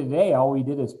 Prior to today, all we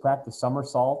did is practice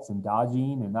somersaults and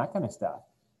dodging and that kind of stuff.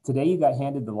 Today you got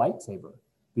handed the lightsaber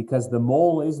because the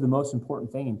mole is the most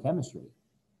important thing in chemistry.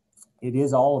 It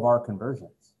is all of our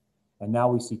conversions. And now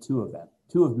we see 2 of them,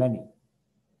 2 of many.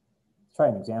 Let's try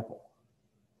an example.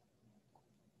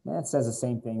 That says the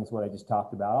same thing as what I just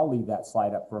talked about. I'll leave that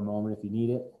slide up for a moment if you need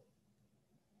it.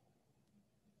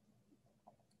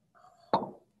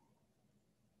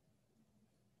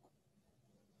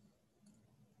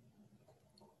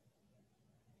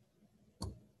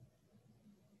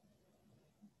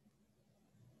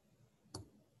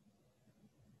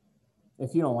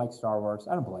 If you don't like Star Wars,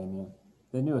 I don't blame you.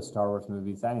 The newest Star Wars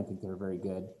movies, I didn't think they were very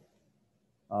good,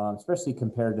 especially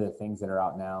compared to the things that are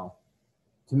out now.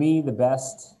 To me, the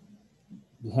best,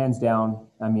 hands down,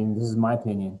 I mean, this is my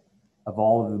opinion, of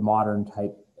all of the modern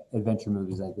type adventure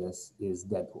movies like this is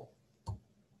Deadpool.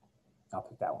 I'll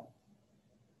pick that one.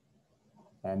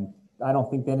 And I don't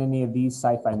think that any of these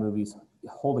sci-fi movies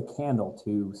hold a candle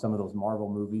to some of those Marvel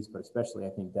movies, but especially I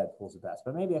think Deadpool's the best.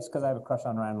 But maybe that's because I have a crush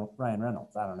on Ryan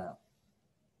Reynolds. I don't know.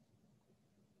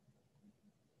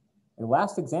 The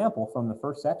last example from the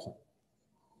first section.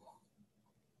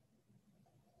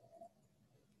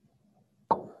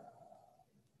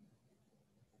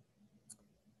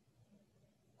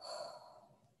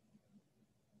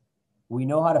 We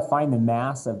know how to find the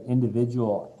mass of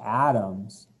individual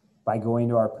atoms by going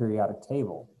to our periodic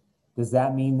table. Does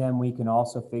that mean then we can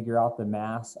also figure out the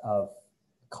mass of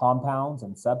compounds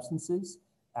and substances?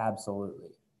 Absolutely.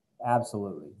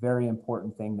 Absolutely. Very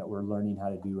important thing that we're learning how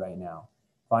to do right now.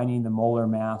 Finding the molar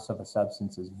mass of a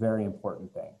substance is a very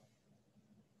important thing.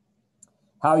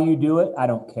 How you do it, I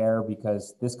don't care,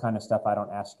 because this kind of stuff, I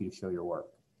don't ask you to show your work.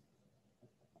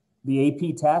 The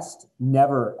AP test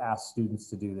never asks students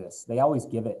to do this. They always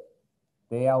give it.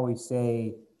 They always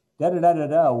say,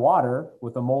 da-da-da-da-da, water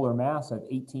with a molar mass of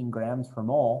 18 grams per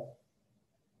mole.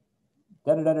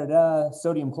 Da-da-da-da-da,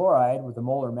 sodium chloride with a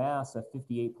molar mass of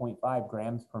 58.5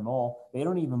 grams per mole. They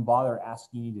don't even bother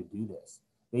asking you to do this.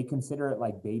 They consider it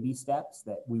like baby steps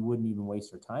that we wouldn't even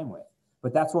waste our time with.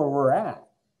 But that's where we're at,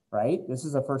 right? This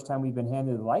is the first time we've been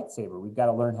handed the lightsaber. We've got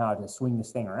to learn how to swing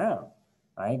this thing around,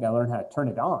 right? Got to learn how to turn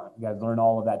it on. You got to learn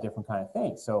all of that different kind of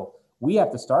thing. So we have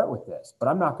to start with this, but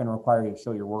I'm not going to require you to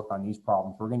show your work on these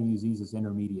problems. We're going to use these as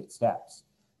intermediate steps,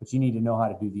 but you need to know how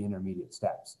to do the intermediate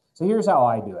steps. So here's how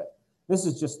I do it. This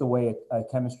is just the way a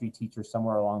chemistry teacher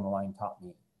somewhere along the line taught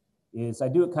me, is I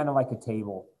do it kind of like a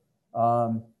table.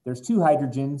 There's 2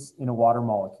 hydrogens in a water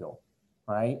molecule,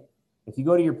 right? If you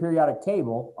go to your periodic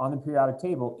table, on the periodic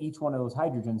table, each one of those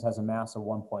hydrogens has a mass of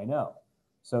 1.0.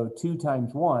 So 2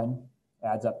 times 1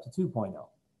 adds up to 2.0.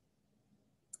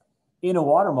 In a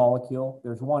water molecule,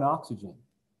 there's 1 oxygen.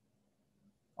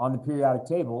 On the periodic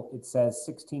table, it says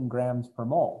 16 grams per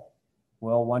mole.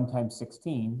 Well, 1 times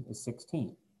 16 is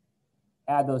 16.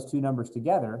 Add those 2 numbers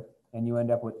together, and you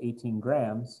end up with 18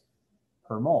 grams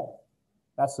per mole.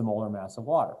 That's the molar mass of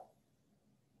water.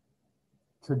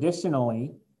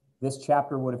 Traditionally, this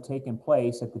chapter would have taken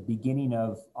place at the beginning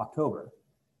of October.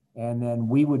 And then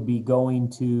we would be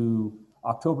going to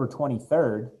October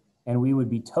 23rd, and we would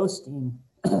be toasting,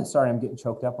 sorry, I'm getting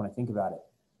choked up when I think about it.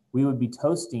 We would be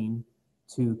toasting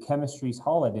to chemistry's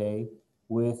holiday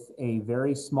with a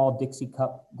very small Dixie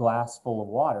cup glass full of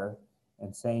water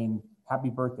and saying, happy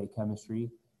birthday,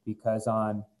 chemistry, because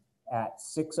at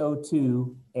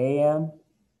 6:02 a.m.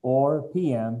 or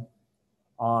p.m.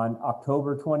 on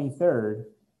October 23rd,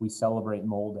 we celebrate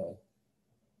Mole Day.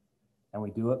 And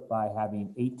we do it by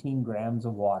having 18 grams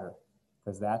of water,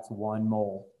 because that's 1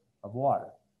 mole of water.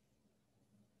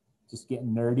 Just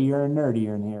getting nerdier and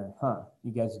nerdier in here, huh?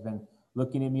 You guys have been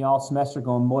looking at me all semester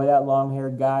going, boy, that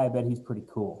long-haired guy, I bet he's pretty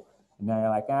cool. And now you're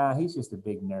like, he's just a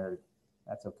big nerd.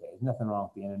 That's okay. There's nothing wrong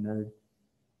with being a nerd.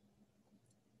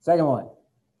 Second one,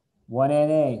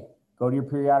 1Na. Go to your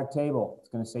periodic table. It's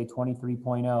going to say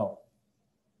 23.0.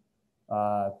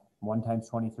 1 times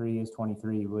 23 is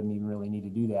 23. You wouldn't even really need to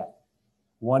do that.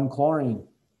 1 chlorine.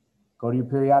 Go to your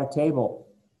periodic table.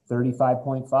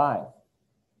 35.5.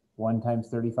 1 times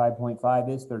 35.5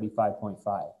 is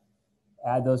 35.5.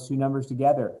 Add those 2 numbers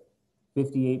together.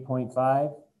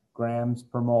 58.5 grams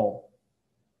per mole.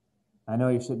 I know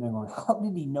you're sitting there going, how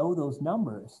did he know those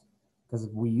numbers? Because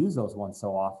we use those ones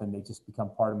so often, they just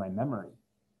become part of my memory.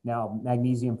 Now,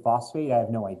 magnesium phosphate, I have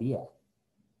no idea.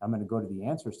 I'm going to go to the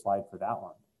answer slide for that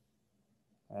one.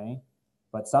 Okay?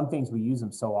 But some things we use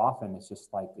them so often, it's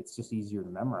just easier to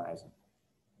memorize them.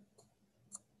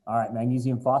 All right,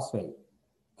 magnesium phosphate.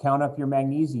 Count up your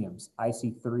magnesiums. I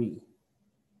see 3.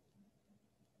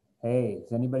 Hey,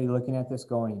 is anybody looking at this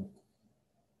going,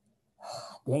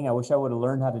 dang, I wish I would have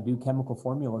learned how to do chemical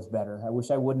formulas better. I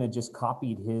wish I wouldn't have just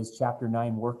copied his chapter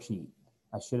 9 worksheet.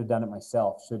 I should have done it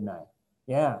myself, shouldn't I?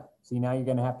 Yeah, see, now you're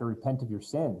going to have to repent of your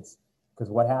sins, because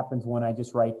what happens when I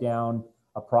just write down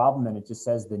a problem and it just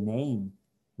says the name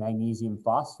magnesium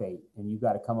phosphate and you've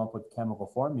got to come up with the chemical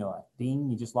formula? Ding,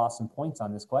 you just lost some points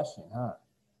on this question, huh?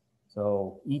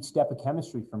 So each step of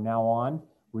chemistry from now on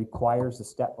requires a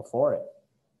step before it.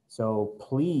 So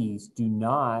please do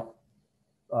not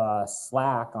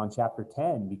slack on chapter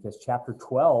 10, because chapter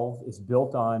 12 is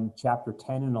built on chapter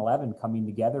 10 and 11 coming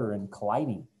together and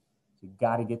colliding. So you've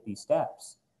got to get these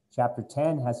steps. Chapter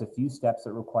 10 has a few steps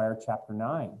that require chapter 9,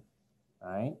 all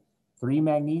right? 3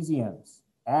 magnesiums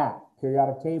at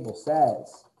periodic table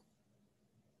says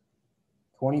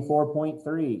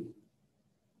 24.3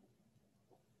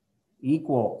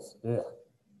 equals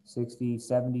 60,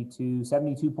 72,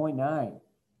 72.9.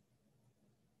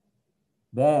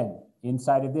 Then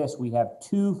inside of this, we have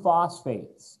 2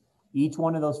 phosphates. Each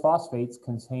one of those phosphates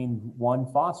contains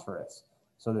 1 phosphorus.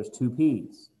 So there's 2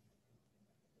 P's.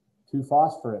 2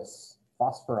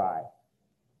 phosphori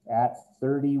at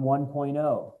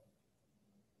 31.0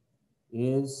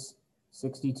 is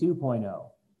 62.0.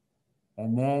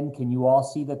 And then can you all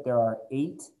see that there are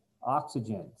 8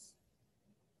 oxygens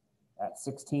at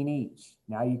 16 each?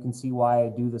 Now you can see why I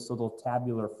do this little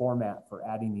tabular format for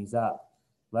adding these up.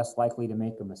 Less likely to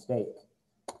make a mistake.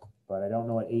 But I don't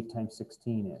know what 8 times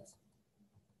 16 is.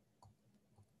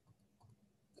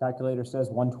 Calculator says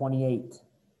 128.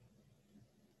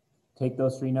 Take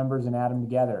those 3 numbers and add them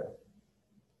together.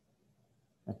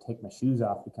 I take my shoes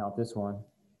off to count this one.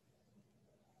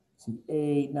 See,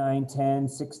 8, 9, 10,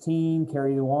 16,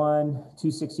 carry the 1,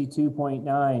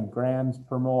 262.9 grams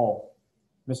per mole.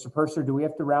 Mr. Purser, do we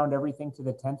have to round everything to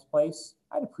the 10th place?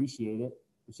 I'd appreciate it,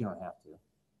 but you don't have to.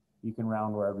 You can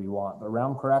round wherever you want, but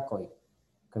round correctly,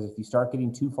 because if you start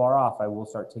getting too far off, I will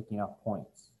start taking off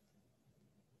points.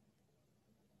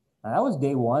 Now, that was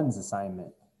day 1's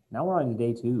assignment. Now we're on to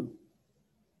day 2.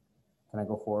 Can I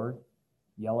go forward?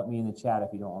 Yell at me in the chat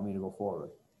if you don't want me to go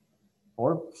forward.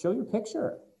 Or show your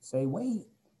picture. Say, wait.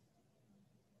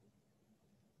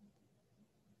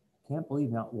 Can't believe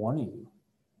not one of you.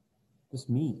 Just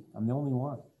me. I'm the only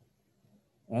one.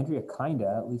 Andrea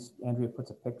kinda, at least Andrea puts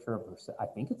a picture of herself. I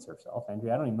think it's herself.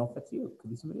 Andrea, I don't even know if that's you. Could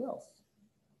be somebody else.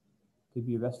 Could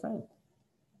be your best friend.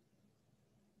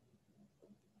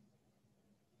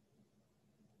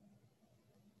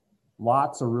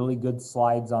 Lots of really good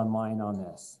slides online on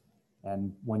this.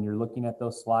 And when you're looking at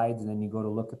those slides and then you go to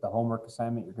look at the homework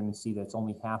assignment, you're going to see that it's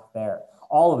only half there.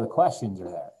 All of the questions are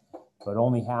there, but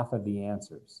only half of the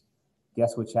answers.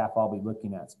 Guess which half I'll be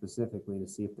looking at specifically to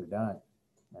see if they're done.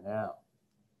 And now,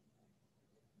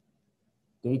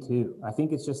 day 2. I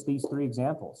think it's just these 3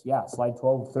 examples. Yeah, slide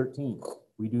 12 of 13.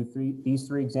 We do these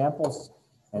 3 examples,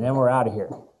 and then we're out of here.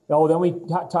 Oh, then we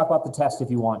talk about the test if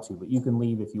you want to, but you can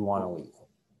leave if you want to leave.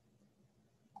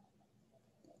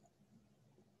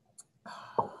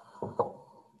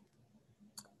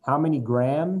 How many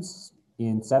grams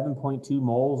in 7.2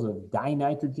 moles of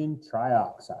dinitrogen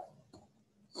trioxide?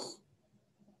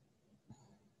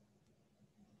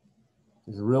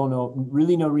 There's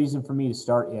really no reason for me to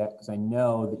start yet because I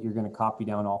know that you're going to copy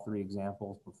down all 3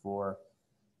 examples before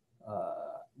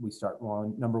we start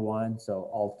number 1.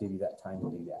 So I'll give you that time to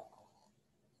do that.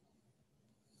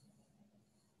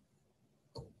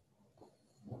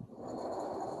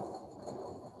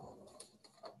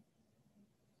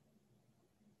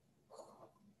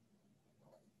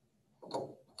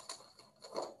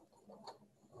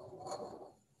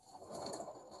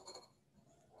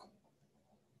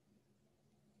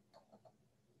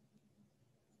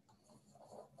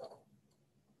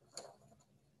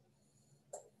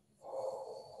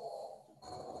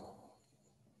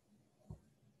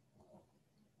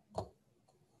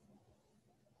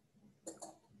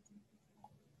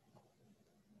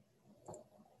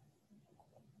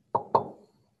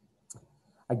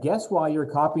 I guess while you're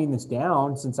copying this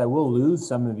down, since I will lose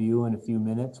some of you in a few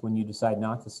minutes when you decide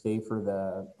not to stay for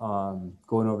the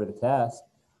going over the test,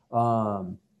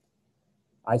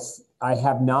 I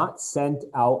have not sent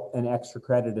out an extra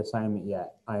credit assignment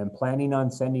yet. I am planning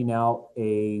on sending out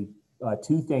 2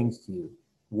 things to you.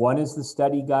 One is the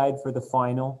study guide for the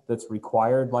final that's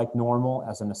required like normal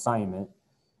as an assignment,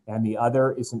 and the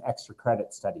other is an extra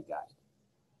credit study guide.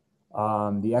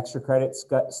 The extra credit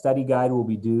study guide will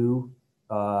be due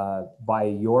by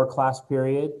your class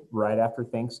period right after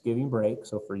Thanksgiving break.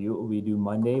 So for you, it will be due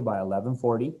Monday by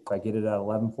 11:40. If I get it at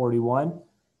 11:41,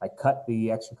 I cut the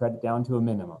extra credit down to a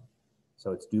minimum.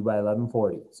 So it's due by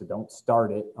 11:40. So don't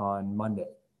start it on Monday.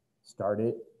 Start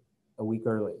it a week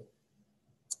early.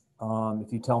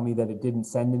 If you tell me that it didn't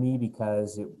send to me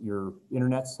because your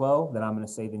internet's slow, then I'm going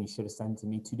to say then you should have sent it to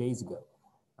me 2 days ago.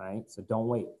 All right. So don't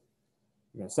wait.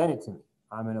 You're going to send it to me.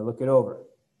 I'm going to look it over.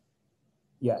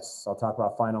 Yes, I'll talk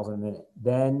about finals in a minute.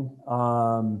 Then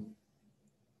I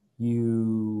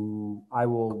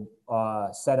will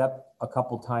set up a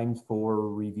couple times for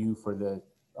review for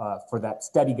that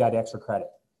study guide extra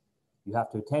credit. You have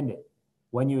to attend it.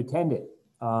 When you attend it,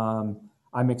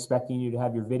 I'm expecting you to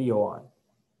have your video on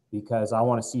because I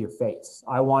want to see your face.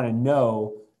 I want to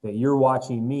know that you're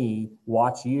watching me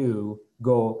watch you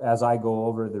go as I go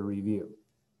over the review.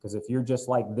 Because if you're just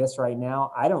like this right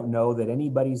now, I don't know that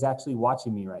anybody's actually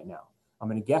watching me right now. I'm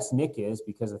going to guess Nick is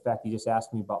because of the fact he just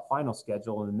asked me about final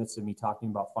schedule in the midst of me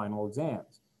talking about final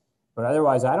exams. But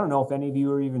otherwise, I don't know if any of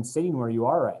you are even sitting where you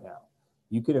are right now.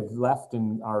 You could have left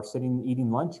and are sitting eating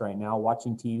lunch right now,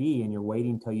 watching TV, and you're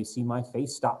waiting until you see my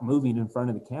face stop moving in front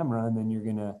of the camera, and then you're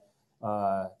gonna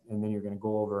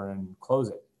go over and close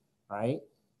it, right?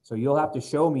 So you'll have to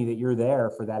show me that you're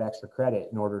there for that extra credit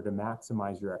in order to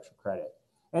maximize your extra credit.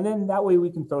 And then that way we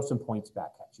can throw some points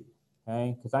back at you,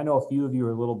 okay? Because I know a few of you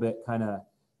are a little bit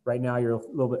right now you're a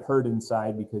little bit hurt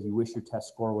inside because you wish your test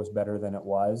score was better than it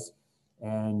was.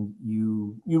 And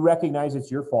you recognize it's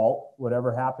your fault,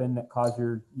 whatever happened that caused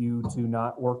you to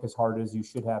not work as hard as you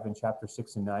should have in chapter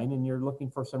 6 and 9, and you're looking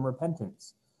for some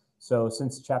repentance. So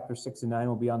since chapter 6 and 9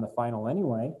 will be on the final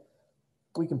anyway,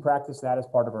 we can practice that as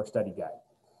part of our study guide.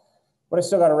 But I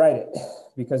still got to write it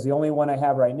because the only one I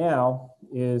have right now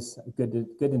is good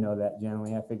to know that,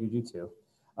 generally. I figured you too.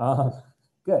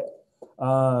 Good.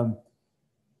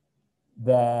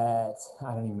 That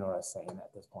I don't even know what I was saying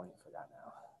at this point. I forgot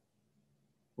now.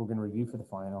 We're going to review for the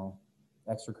final,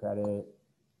 extra credit.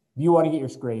 You want to get your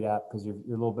grade up because you're a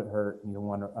little bit hurt and you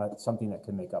want something that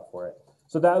can make up for it.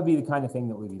 So that would be the kind of thing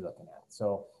that we'd be looking at.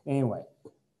 So anyway,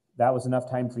 that was enough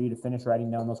time for you to finish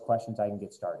writing down those questions. I can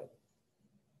get started.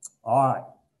 All right,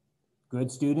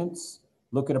 good students,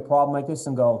 look at a problem like this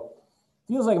and go,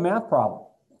 feels like a math problem.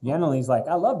 Generally, he's like,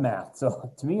 I love math.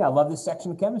 So to me, I love this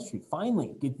section of chemistry.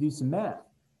 Finally, get to do some math.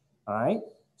 All right,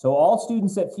 so all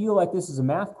students that feel like this is a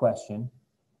math question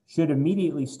should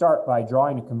immediately start by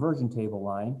drawing a conversion table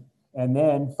line and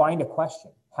then find a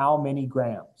question. How many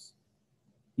grams?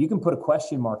 You can put a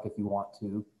question mark if you want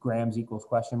to. Grams equals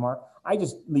question mark. I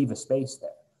just leave a space there.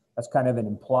 That's kind of an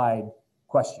implied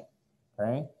question,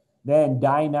 okay? Then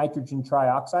dinitrogen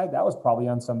trioxide, that was probably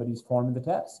on somebody's form of the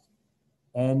test.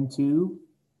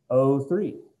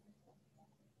 N2O3.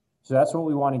 So that's what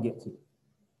we want to get to.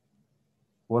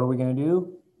 What are we going to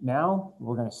do now?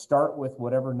 We're going to start with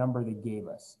whatever number they gave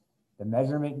us. The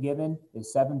measurement given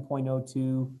is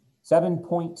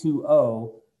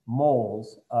 7.20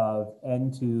 moles of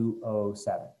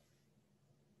N2O7.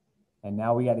 And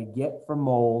now we got to get from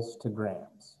moles to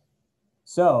grams.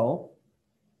 So,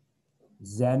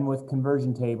 Zen with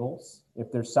conversion tables.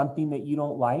 If there's something that you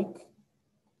don't like,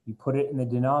 you put it in the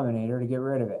denominator to get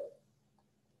rid of it.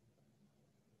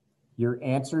 Your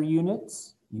answer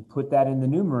units, you put that in the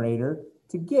numerator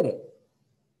to get it.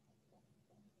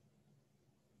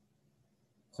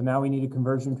 So now we need a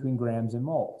conversion between grams and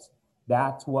moles.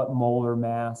 That's what molar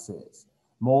mass is.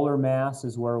 Molar mass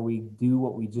is where we do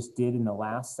what we just did in the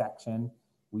last section.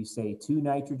 We say 2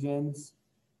 nitrogens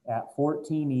at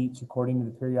 14 each, according to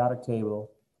the periodic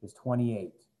table, is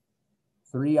 28.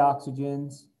 3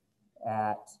 oxygens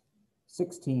at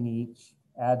 16 each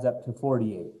adds up to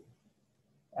 48.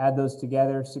 Add those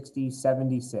together, 60,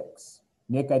 76.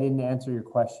 Nick, I didn't answer your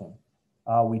question.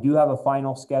 We do have a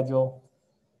final schedule.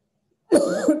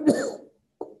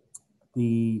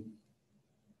 You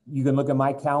can look at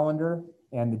my calendar,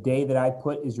 and the day that I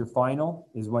put is your final,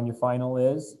 is when your final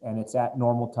is, and it's at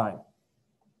normal time.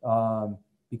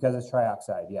 Because it's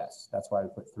trioxide, yes, that's why we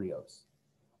put 3 O's.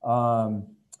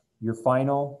 Your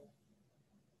final,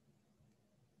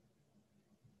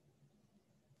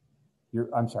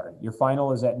 your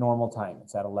final is at normal time.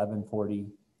 It's at 11:40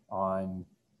 on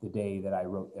the day that I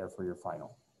wrote there for your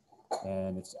final.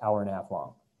 And it's an hour and a half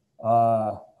long.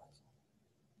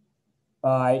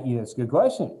 Yeah, it's a good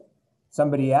question.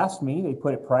 Somebody asked me, they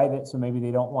put it private, so maybe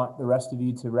they don't want the rest of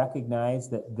you to recognize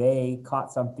that they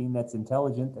caught something that's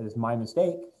intelligent, that is my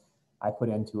mistake. I put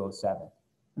N2O7.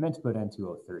 I meant to put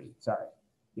N2O3, sorry.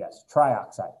 Yes,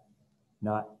 trioxide,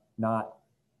 not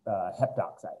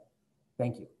heptoxide.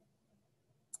 Thank you.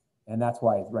 And that's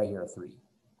why it's right here, 3,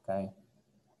 okay?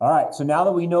 All right, so now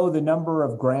that we know the number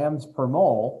of grams per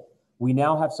mole, we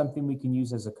now have something we can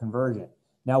use as a conversion.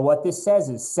 Now what this says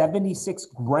is 76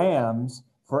 grams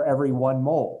for every 1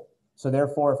 mole. So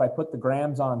therefore, if I put the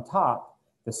grams on top,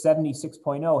 the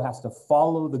 76.0 has to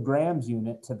follow the grams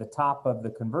unit to the top of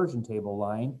the conversion table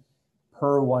line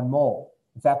per 1 mole.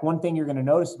 In fact, one thing you're going to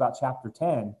notice about chapter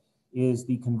 10 is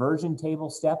the conversion table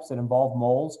steps that involve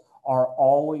moles are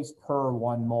always per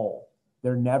 1 mole.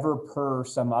 They're never per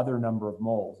some other number of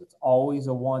moles. It's always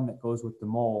a 1 that goes with the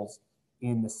moles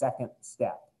in the second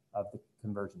step of the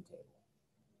conversion table.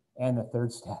 And the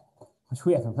third step, which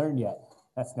we haven't learned yet.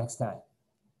 That's next time.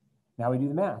 Now we do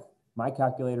the math. My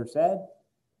calculator said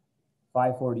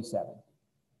 547.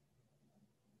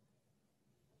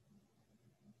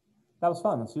 That was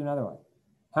fun. Let's do another one.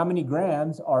 How many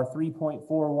grams are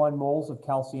 3.41 moles of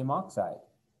calcium oxide?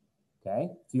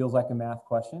 Okay, feels like a math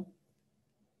question.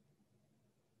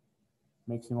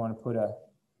 Makes me want to put a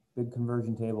big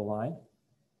conversion table line.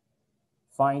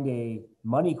 Find a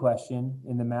money question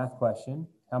in the math question.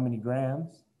 How many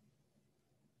grams?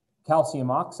 Calcium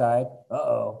oxide,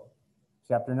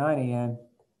 chapter 9 again.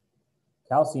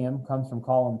 Calcium comes from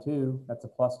column 2, that's a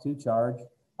 +2 charge.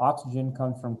 Oxygen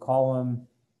comes from column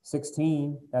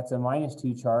 16, that's a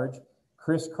 -2 charge.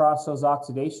 Crisscross those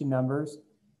oxidation numbers,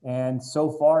 and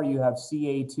so far you have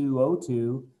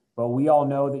Ca2O2, but we all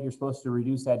know that you're supposed to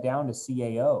reduce that down to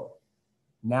CaO.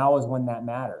 Now is when that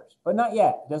matters, but not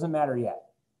yet, it doesn't matter yet,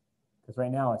 because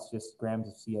right now it's just grams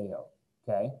of CaO.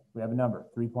 Okay, we have a number,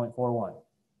 3.41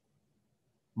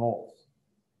 moles,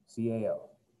 CaO.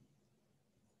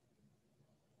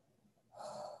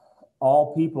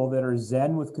 All people that are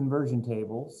Zen with conversion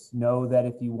tables know that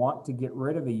if you want to get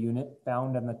rid of a unit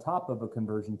found on the top of a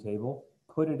conversion table,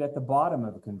 put it at the bottom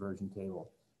of a conversion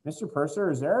table. Mr. Purser,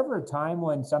 is there ever a time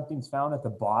when something's found at the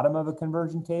bottom of a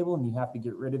conversion table and you have to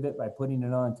get rid of it by putting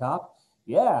it on top?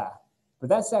 Yeah, but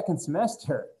that's second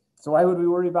semester. So why would we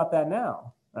worry about that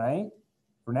now, right?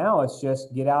 For now, it's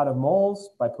just get out of moles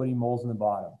by putting moles in the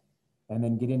bottom, and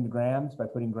then get into grams by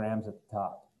putting grams at the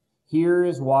top. Here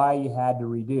is why you had to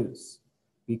reduce,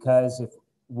 because if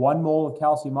 1 mole of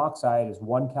calcium oxide is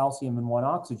 1 calcium and 1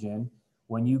 oxygen,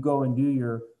 when you go and do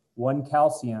your 1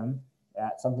 calcium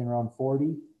at something around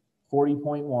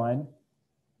 40.1,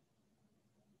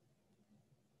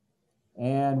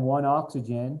 and 1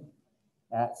 oxygen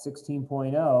at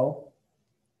 16.0,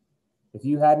 if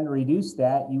you hadn't reduced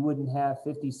that, you wouldn't have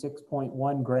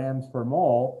 56.1 grams per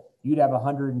mole. You'd have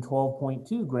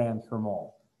 112.2 grams per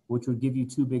mole, which would give you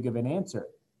too big of an answer.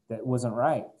 That wasn't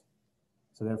right.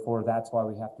 So therefore, that's why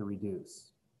we have to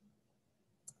reduce.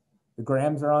 The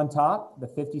grams are on top. The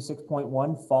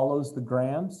 56.1 follows the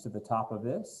grams to the top of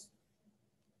this.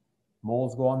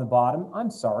 Moles go on the bottom. I'm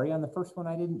sorry, on the first one,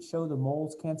 I didn't show the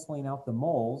moles canceling out the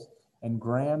moles, and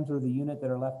grams are the unit that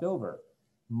are left over.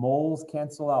 Moles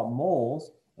cancel out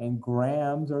moles, and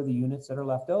grams are the units that are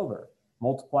left over.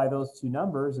 Multiply those two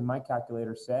numbers, and my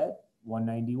calculator said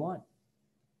 191.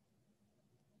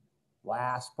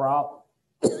 Last problem.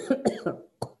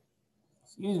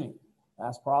 Excuse me.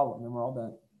 Last problem, then we're all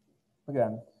done. Look at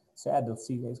them. Sad to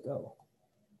see you guys go.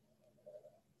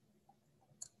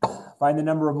 Find the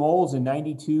number of moles in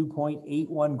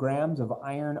 92.81 grams of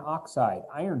iron oxide,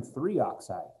 iron 3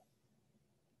 oxide.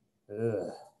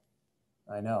 Ugh.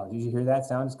 I know. Did you hear that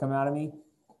sound just come out of me?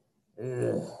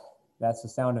 Ugh. That's the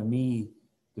sound of me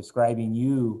describing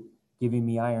you giving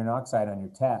me iron oxide on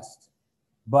your test.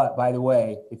 But by the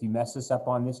way, if you mess this up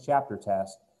on this chapter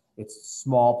test, it's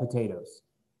small potatoes.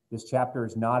 This chapter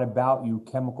is not about you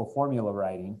chemical formula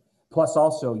writing. Plus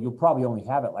also, you'll probably only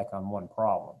have it like on one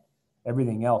problem.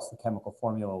 Everything else, the chemical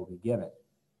formula will be given.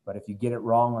 But if you get it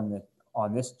wrong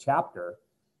on this chapter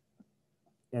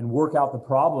and work out the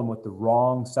problem with the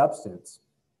wrong substance,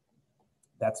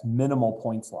 that's minimal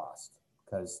points lost,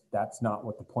 because that's not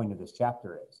what the point of this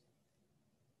chapter is.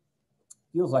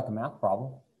 Feels like a math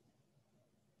problem.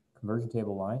 Conversion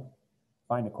table line.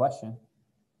 Find a question.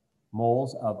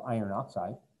 Moles of iron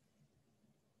oxide.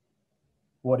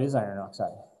 What is iron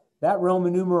oxide? That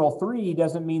Roman numeral 3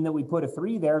 doesn't mean that we put a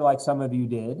 3 there like some of you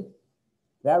did.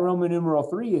 That Roman numeral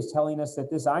 3 is telling us that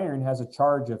this iron has a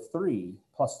charge of 3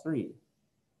 plus 3.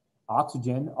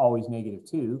 Oxygen, always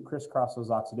 -2. Crisscross those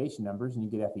oxidation numbers and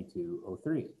you get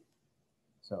Fe2O3.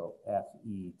 So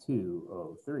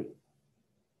Fe2O3.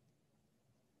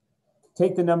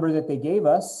 Take the number that they gave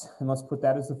us and let's put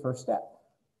that as the first step.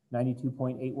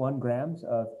 92.81 grams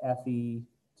of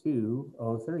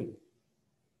Fe2O3.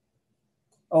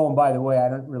 Oh, and by the way, I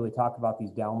don't really talk about these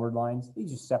downward lines.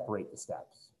 These just separate the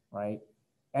steps, right?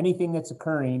 Anything that's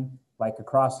occurring, like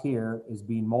across here, is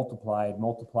being multiplied,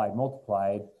 multiplied,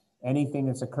 multiplied. Anything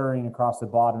that's occurring across the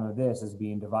bottom of this is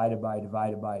being divided by,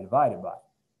 divided by, divided by.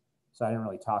 So I didn't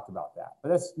really talk about that. But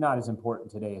that's not as important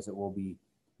today as it will be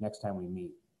next time we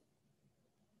meet.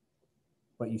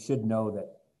 But you should know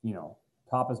that, you know,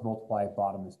 top is multiplied,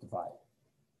 bottom is divided.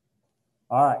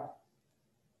 All right.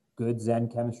 Good Zen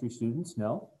chemistry students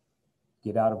know,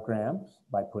 get out of grams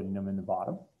by putting them in the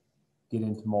bottom, get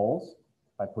into moles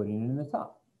by putting it in the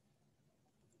top.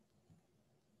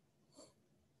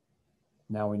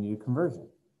 Now we need a conversion.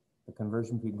 The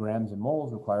conversion between grams and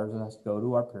moles requires us to go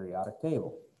to our periodic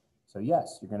table. So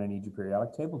yes, you're going to need your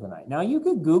periodic table tonight. Now you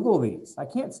could Google these. I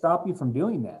can't stop you from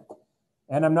doing that.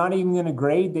 And I'm not even going to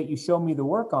grade that you show me the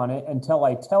work on it until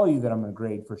I tell you that I'm going to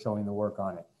grade for showing the work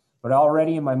on it. But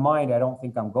already in my mind, I don't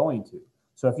think I'm going to.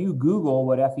 So if you Google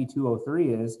what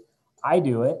Fe2O3 is, I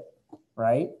do it,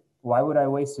 right? Why would I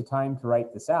waste the time to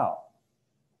write this out?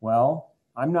 Well,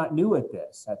 I'm not new at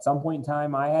this. At some point in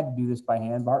time, I had to do this by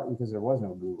hand, partly because there was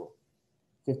no Google.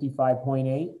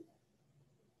 55.8,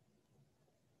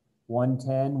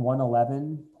 110,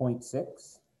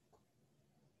 111.6.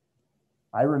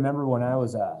 I remember when I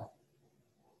was a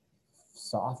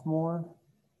sophomore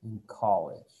in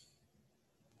college,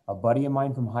 a buddy of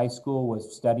mine from high school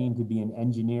was studying to be an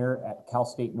engineer at Cal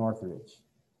State Northridge.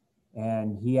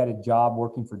 And he had a job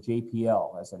working for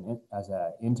JPL as an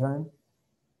intern.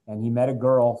 And he met a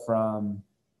girl from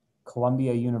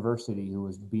Columbia University who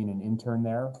was being an intern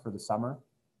there for the summer.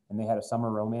 And they had a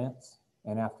summer romance.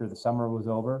 And after the summer was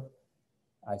over,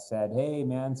 I said, hey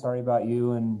man, sorry about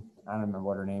you. And I don't remember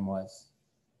what her name was.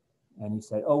 And he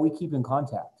said, oh, we keep in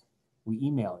contact. We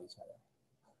email each other.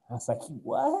 I was like,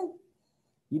 what?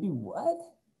 You do what?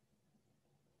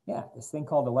 Yeah, this thing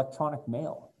called electronic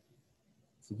mail.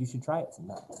 I said, you should try it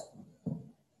sometime.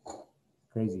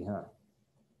 Crazy, huh?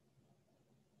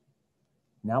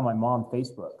 Now my mom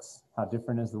Facebooks. How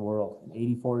different is the world? An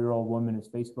 84-year-old woman is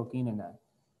Facebooking and a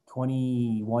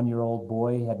 21-year-old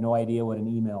boy had no idea what an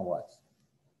email was.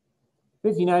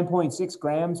 59.6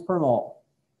 grams per mole.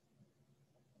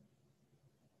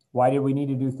 Why did we need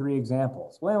to do 3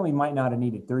 examples? Well, we might not have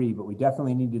needed 3, but we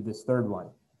definitely needed this third one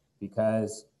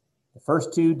because the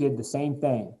first 2 did the same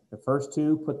thing. The first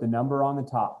 2 put the number on the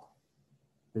top.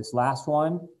 This last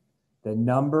one, the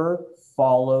number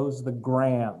follows the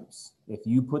grams. If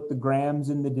you put the grams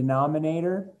in the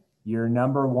denominator, your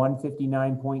number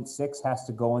 159.6 has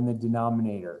to go in the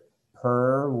denominator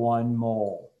per 1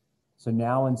 mole. So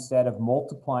now instead of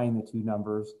multiplying the 2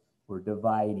 numbers, we're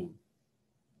dividing.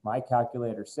 My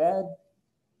calculator said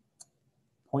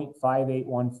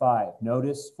 0.5815.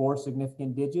 Notice 4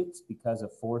 significant digits because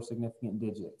of 4 significant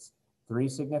digits. 3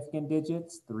 significant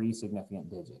digits, 3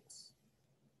 significant digits.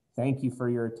 Thank you for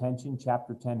your attention.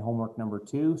 Chapter 10, homework number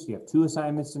 2. So you have 2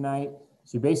 assignments tonight.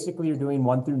 So basically you're doing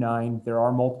 1 through 9. There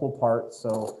are multiple parts,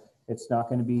 so it's not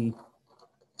going to be,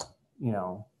 you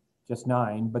know, just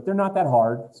 9, but they're not that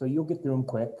hard, so you'll get through them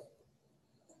quick.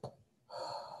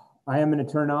 I am going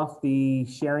to turn off the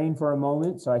sharing for a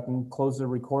moment so I can close the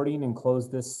recording and close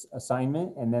this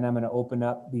assignment, and then I'm going to open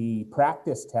up the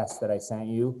practice test that I sent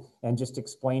you and just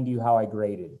explain to you how I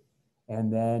graded.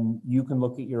 And then you can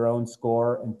look at your own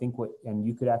score and think and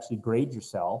you could actually grade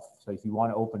yourself. So if you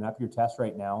want to open up your test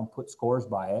right now and put scores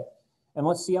by it, and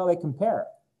let's see how they compare.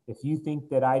 If you think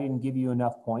that I didn't give you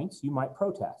enough points, you might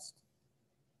protest.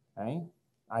 Okay?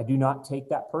 I do not take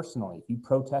that personally. If you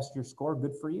protest your score,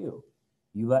 good for you.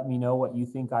 You let me know what you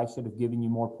think I should have given you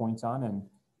more points on, and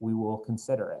we will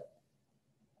consider it.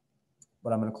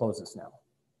 But I'm going to close this now.